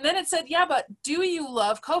 And then it said, yeah, but do you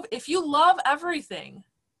love COVID? If you love everything,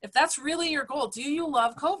 if that's really your goal, do you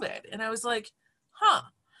love COVID? And I was like, huh.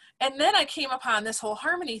 And then I came upon this whole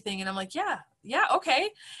harmony thing, and I'm like, yeah,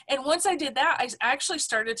 okay. And once I did that, I actually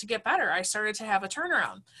started to get better. I started to have a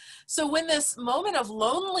turnaround. So when this moment of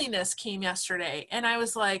loneliness came yesterday, and I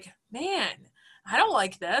was like, man, I don't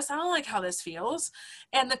like this. I don't like how this feels.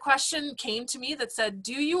 And the question came to me that said,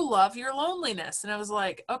 do you love your loneliness? And I was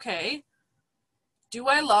like, okay, do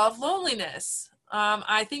I love loneliness?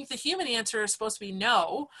 I think the human answer is supposed to be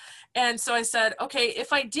no. And so I said, okay,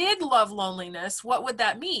 if I did love loneliness, what would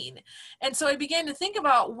that mean? And so I began to think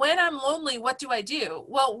about, when I'm lonely, what do I do?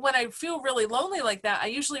 Well, when I feel really lonely like that, I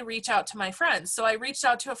usually reach out to my friends. So I reached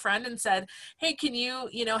out to a friend and said, hey, can you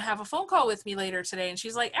have a phone call with me later today? And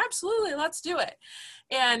she's like, absolutely, let's do it.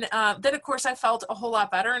 And then of course I felt a whole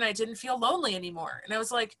lot better, and I didn't feel lonely anymore. And I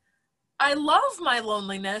was like, I love my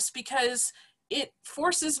loneliness because it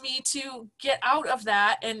forces me to get out of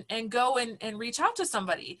that and go and reach out to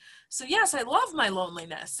somebody. So yes, I love my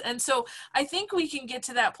loneliness. And so I think we can get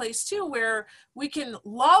to that place too, where we can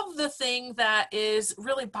love the thing that is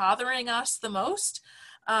really bothering us the most.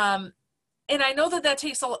 And I know that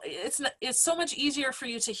takes it's so much easier for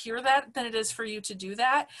you to hear that than it is for you to do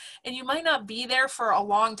that. And you might not be there for a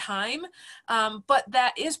long time, but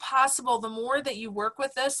that is possible. The more that you work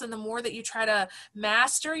with this, and the more that you try to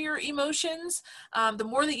master your emotions, the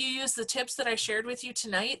more that you use the tips that I shared with you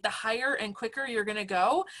tonight, the higher and quicker you're going to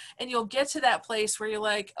go. And you'll get to that place where you're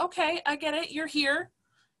like, okay, I get it. You're here.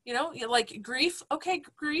 You're like, grief. Okay,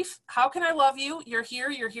 grief. How can I love you? You're here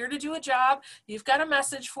to do a job. You've got a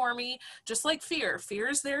message for me. Just like fear. Fear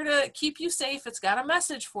is there to keep you safe. It's got a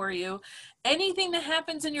message for you. Anything that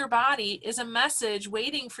happens in your body is a message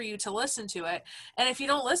waiting for you to listen to it. And if you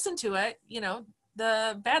don't listen to it,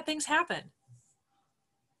 the bad things happen.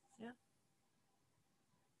 Yeah.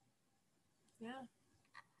 Yeah.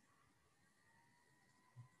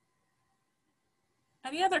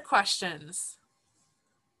 Any other questions?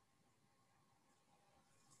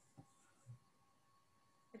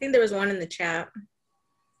 I think there was one in the chat.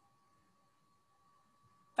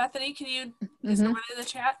 Bethany, is there one in the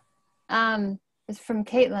chat? It's from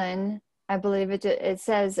Caitlin. I believe it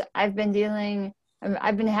says, I've been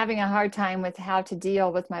having a hard time with how to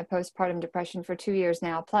deal with my postpartum depression for 2 years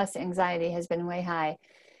now. Plus anxiety has been way high.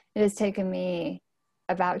 It has taken me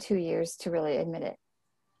about 2 years to really admit it.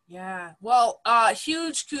 Yeah. Well,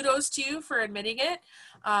 huge kudos to you for admitting it.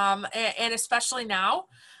 And especially now.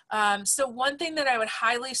 So one thing that I would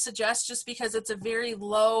highly suggest, just because it's a very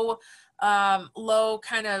low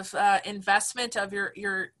kind of investment of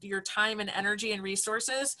your time and energy and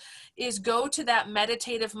resources, is go to that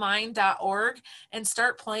meditativemind.org and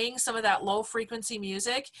start playing some of that low frequency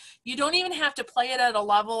music. You don't even have to play it at a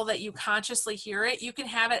level that you consciously hear it. You can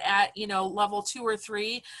have it at level 2 or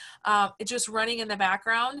 3, just running in the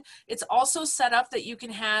background. It's also set up that you can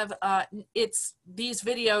have these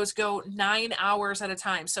videos go 9 hours at a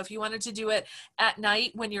time. So if you wanted to do it at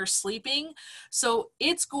night when you're sleeping, so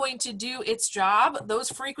it's going to do its job.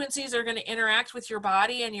 Those frequencies are going to interact with your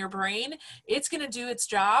body and your brain. It's going to do its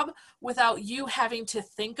job without you having to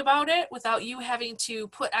think about it, without you having to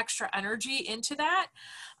put extra energy into that.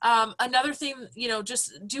 Another thing,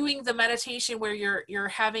 just doing the meditation where you're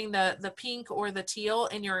having the pink or the teal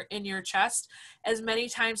in your chest as many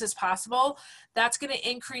times as possible, that's going to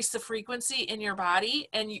increase the frequency in your body,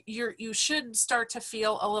 and you should start to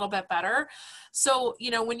feel a little bit better. So,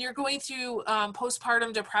 when you're going through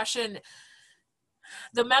postpartum depression,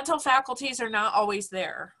 the mental faculties are not always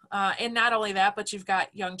there. And not only that, but you've got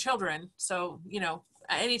young children. So,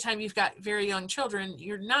 anytime you've got very young children,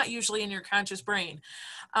 you're not usually in your conscious brain.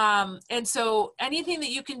 And so anything that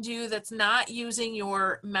you can do that's not using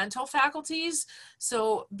your mental faculties,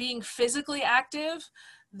 so being physically active,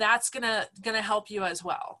 that's gonna help you as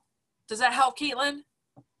well. Does that help, Caitlin?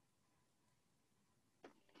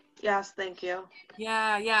 Yes, thank you.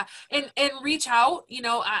 Yeah. And reach out.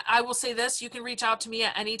 I will say this, you can reach out to me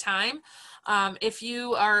at any time. If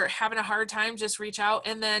you are having a hard time, just reach out.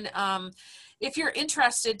 And then if you're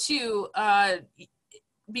interested too,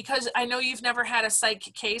 because I know you've never had a Psych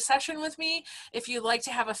K session with me, if you'd like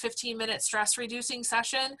to have a 15-minute stress reducing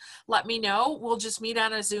session, let me know. We'll just meet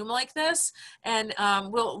on a Zoom like this, and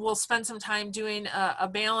we'll spend some time doing a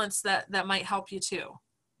balance that might help you too.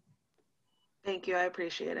 Thank you. I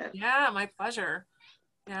appreciate it. Yeah, my pleasure.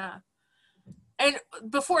 Yeah. And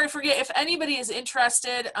before I forget, if anybody is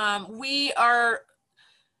interested, we are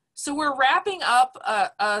So we're wrapping up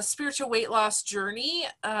a spiritual weight loss journey.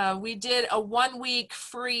 We did a 1-week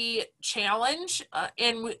free challenge.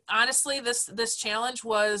 And honestly, this challenge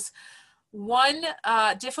was one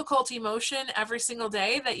difficult emotion every single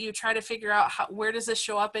day that you try to figure out where does this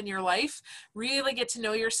show up in your life, really get to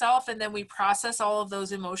know yourself, and then we process all of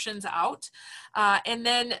those emotions out. And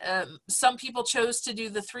then some people chose to do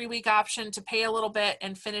the 3-week option to pay a little bit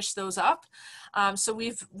and finish those up. So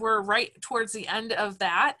we're right towards the end of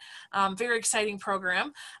that. Very exciting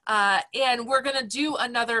program. And we're going to do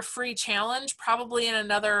another free challenge probably in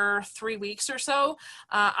another 3 weeks or so.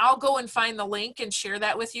 I'll go and find the link and share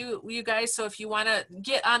that with you guys. So if you want to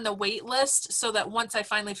get on the wait list so that once I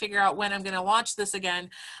finally figure out when I'm going to launch this again,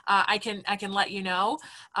 I can let you know.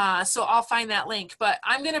 So I'll find that link, but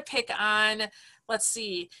I'm going to pick on, let's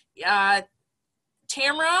see,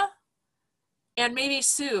 Tamara and maybe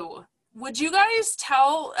Sue. Would you guys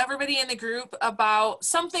tell everybody in the group about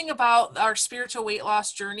something about our spiritual weight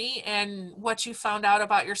loss journey and what you found out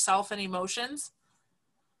about yourself and emotions?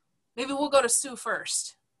 Maybe we'll go to Sue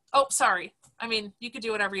first. Oh, sorry. I mean, you could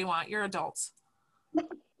do whatever you want. You're adults. Go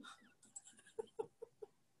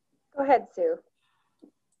ahead, Sue.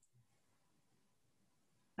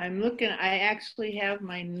 I'm looking, I actually have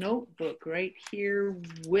my notebook right here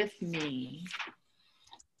with me.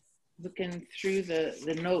 Looking through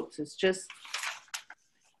the notes, it's just,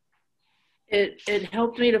 it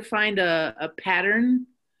helped me to find a pattern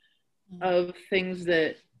of things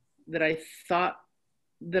that I thought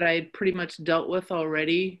that I pretty much dealt with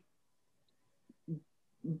already.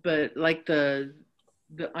 But like the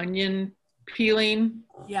onion peeling,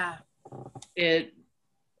 yeah, it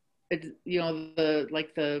you know,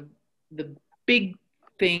 the big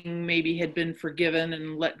thing maybe had been forgiven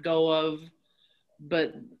and let go of,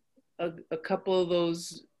 but a couple of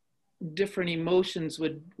those different emotions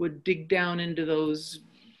would dig down into those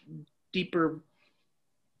deeper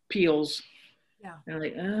peels. Yeah. And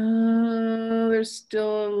like, oh, there's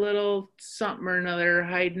still a little something or another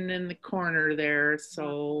hiding in the corner there.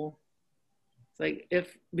 So it's like,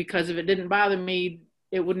 because if it didn't bother me,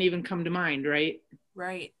 it wouldn't even come to mind, right?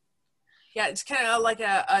 Right. Yeah, it's kind of like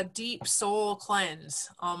a deep soul cleanse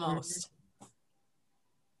almost.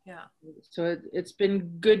 Yeah. So it's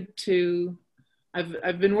been good to,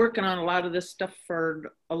 I've been working on a lot of this stuff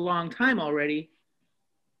for a long time already.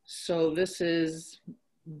 So this has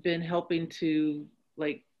been helping to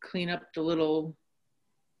like clean up the little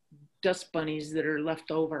dust bunnies that are left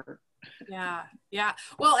over. Yeah. Yeah.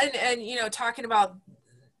 Well, and you know, talking about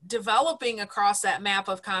developing across that map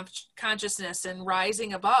of consciousness and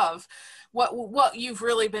rising above, what you've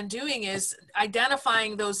really been doing is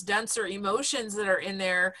identifying those denser emotions that are in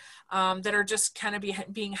there, that are just kind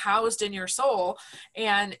of being housed in your soul,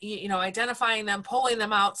 and you know, identifying them, pulling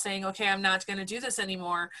them out, saying, okay, I'm not going to do this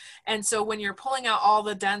anymore. And so when you're pulling out all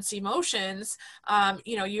the dense emotions,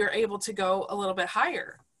 you know, you're able to go a little bit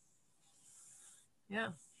higher.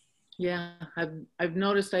 Yeah. I've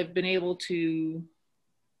noticed I've been able to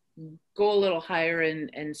go a little higher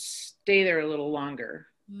and stay there a little longer.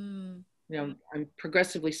 You know, I'm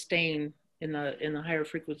progressively staying in the higher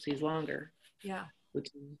frequencies longer. Yeah. Which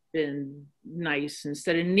has been nice,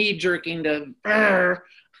 instead of knee jerking to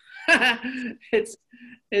it's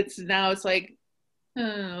now it's like,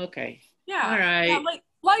 oh, okay. Yeah. All right. Yeah, like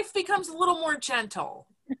life becomes a little more gentle.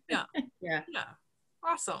 Yeah. Yeah. Yeah.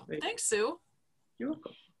 Awesome. Right. Thanks, Sue. You're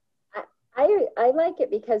welcome. I like it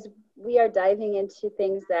because we are diving into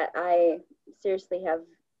things that I seriously have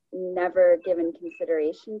never given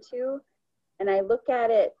consideration to. And I look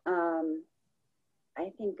at it,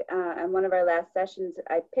 I think in one of our last sessions,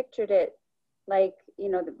 I pictured it like, you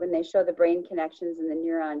know, when they show the brain connections and the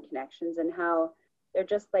neuron connections and how they're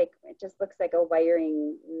just like, it just looks like a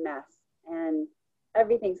wiring mess. And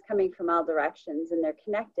everything's coming from all directions and they're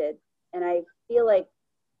connected. And I feel like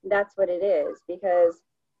that's what it is, because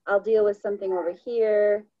I'll deal with something over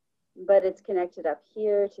here, but it's connected up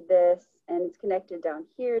here to this, and it's connected down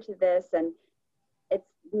here to this, and it's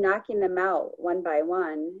knocking them out one by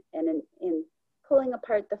one, and in pulling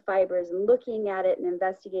apart the fibers and looking at it and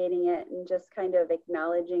investigating it and just kind of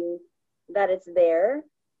acknowledging that it's there.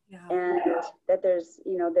 Yeah. And that there's,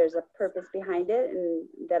 you know, there's a purpose behind it, and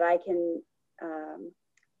that I can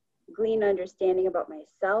glean understanding about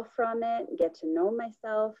myself from it and get to know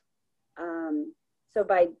myself. So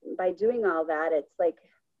by doing all that, it's like,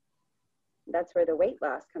 that's where the weight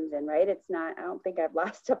loss comes in, right? It's not, I don't think I've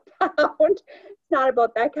lost a pound. It's not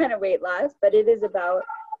about that kind of weight loss, but it is about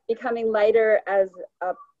becoming lighter as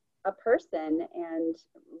a person and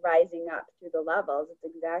rising up through the levels.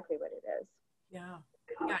 It's exactly what it is. Yeah.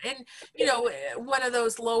 Yeah, and you know, one of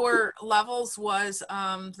those lower levels was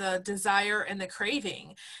the desire and the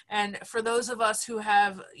craving. And for those of us who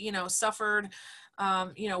have, you know, suffered,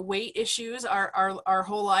 you know, weight issues our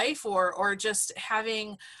whole life, or just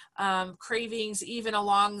having cravings even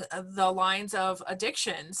along the lines of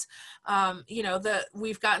addictions, you know,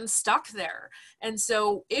 we've gotten stuck there. And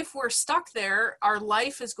so if we're stuck there, our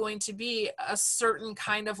life is going to be a certain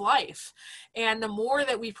kind of life. And the more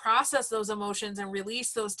that we process those emotions and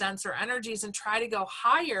release those denser energies and try to go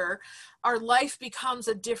higher, our life becomes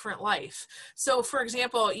a different life. So for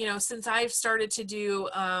example, you know, since I've started to do,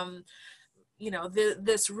 you know,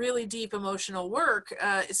 this really deep emotional work,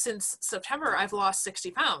 since September, I've lost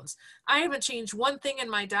 60 pounds. I haven't changed one thing in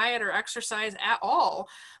my diet or exercise at all.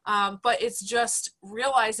 But it's just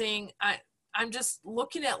realizing I'm just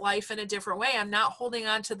looking at life in a different way. I'm not holding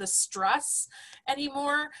on to the stress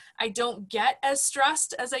anymore. I don't get as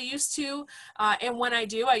stressed as I used to. And when I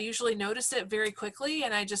do, I usually notice it very quickly,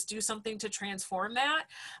 and I just do something to transform that.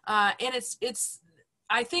 And it's,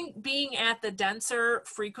 I think being at the denser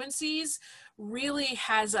frequencies really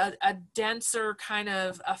has a denser kind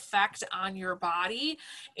of effect on your body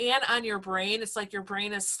and on your brain. It's like your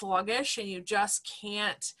brain is sluggish and you just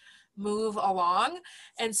can't move along.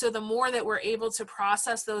 And so the more that we're able to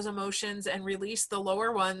process those emotions and release the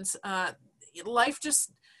lower ones, life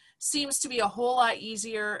just seems to be a whole lot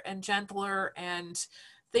easier and gentler, and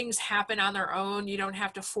things happen on their own. You don't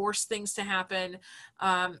have to force things to happen.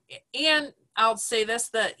 And I'll say this,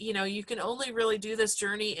 that, you know, you can only really do this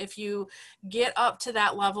journey if you get up to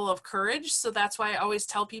that level of courage. So that's why I always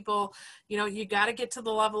tell people, you know, you got to get to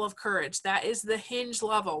the level of courage. That is the hinge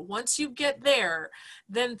level. Once you get there,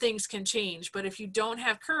 then things can change. But if you don't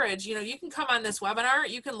have courage, you know, you can come on this webinar,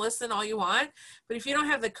 you can listen all you want, but if you don't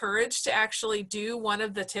have the courage to actually do one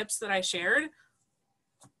of the tips that I shared,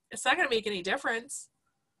 it's not going to make any difference.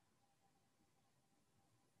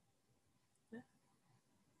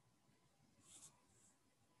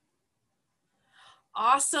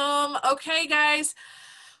 Awesome. Okay, guys.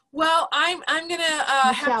 Well, I'm gonna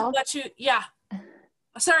have to let you. Yeah.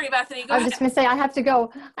 Sorry, Bethany. Go ahead. I was just gonna say I have to go.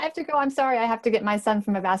 I'm sorry. I have to get my son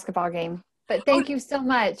from a basketball game. But thank you so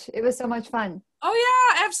much. It was so much fun.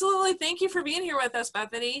 Oh yeah, absolutely. Thank you for being here with us,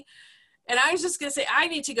 Bethany. And I was just gonna say I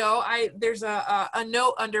need to go. There's a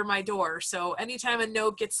note under my door, so anytime a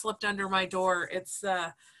note gets slipped under my door, it's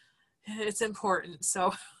important.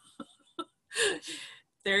 So.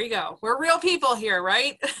 There you go. We're real people here,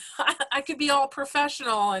 right? I could be all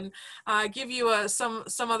professional and give you some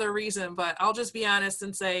other reason, but I'll just be honest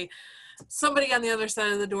and say somebody on the other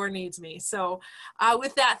side of the door needs me. So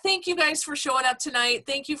with that, thank you guys for showing up tonight.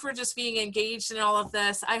 Thank you for just being engaged in all of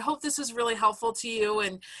this. I hope this was really helpful to you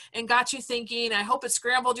and got you thinking. I hope it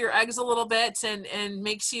scrambled your eggs a little bit and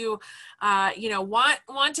makes you, you know,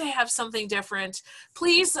 want to have something different.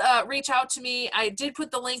 Please reach out to me. I did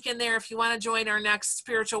put the link in there if you want to join our next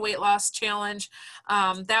spiritual weight loss challenge.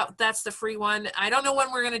 That's the free one. I don't know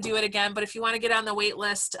when we're going to do it again, but if you want to get on the wait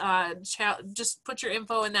list, just put your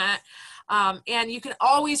info in that. And you can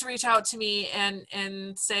always reach out to me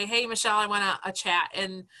and say, hey, Michelle, I want a chat,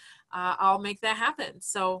 and I'll make that happen.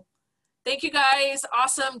 So thank you guys.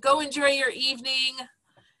 Awesome. Go enjoy your evening.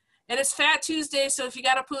 And it's Fat Tuesday, so if you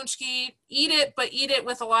got a paczki, eat it, but eat it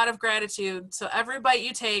with a lot of gratitude. So every bite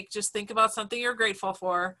you take, just think about something you're grateful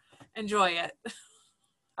for. Enjoy it.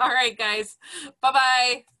 All right, guys.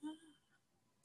 Bye-bye.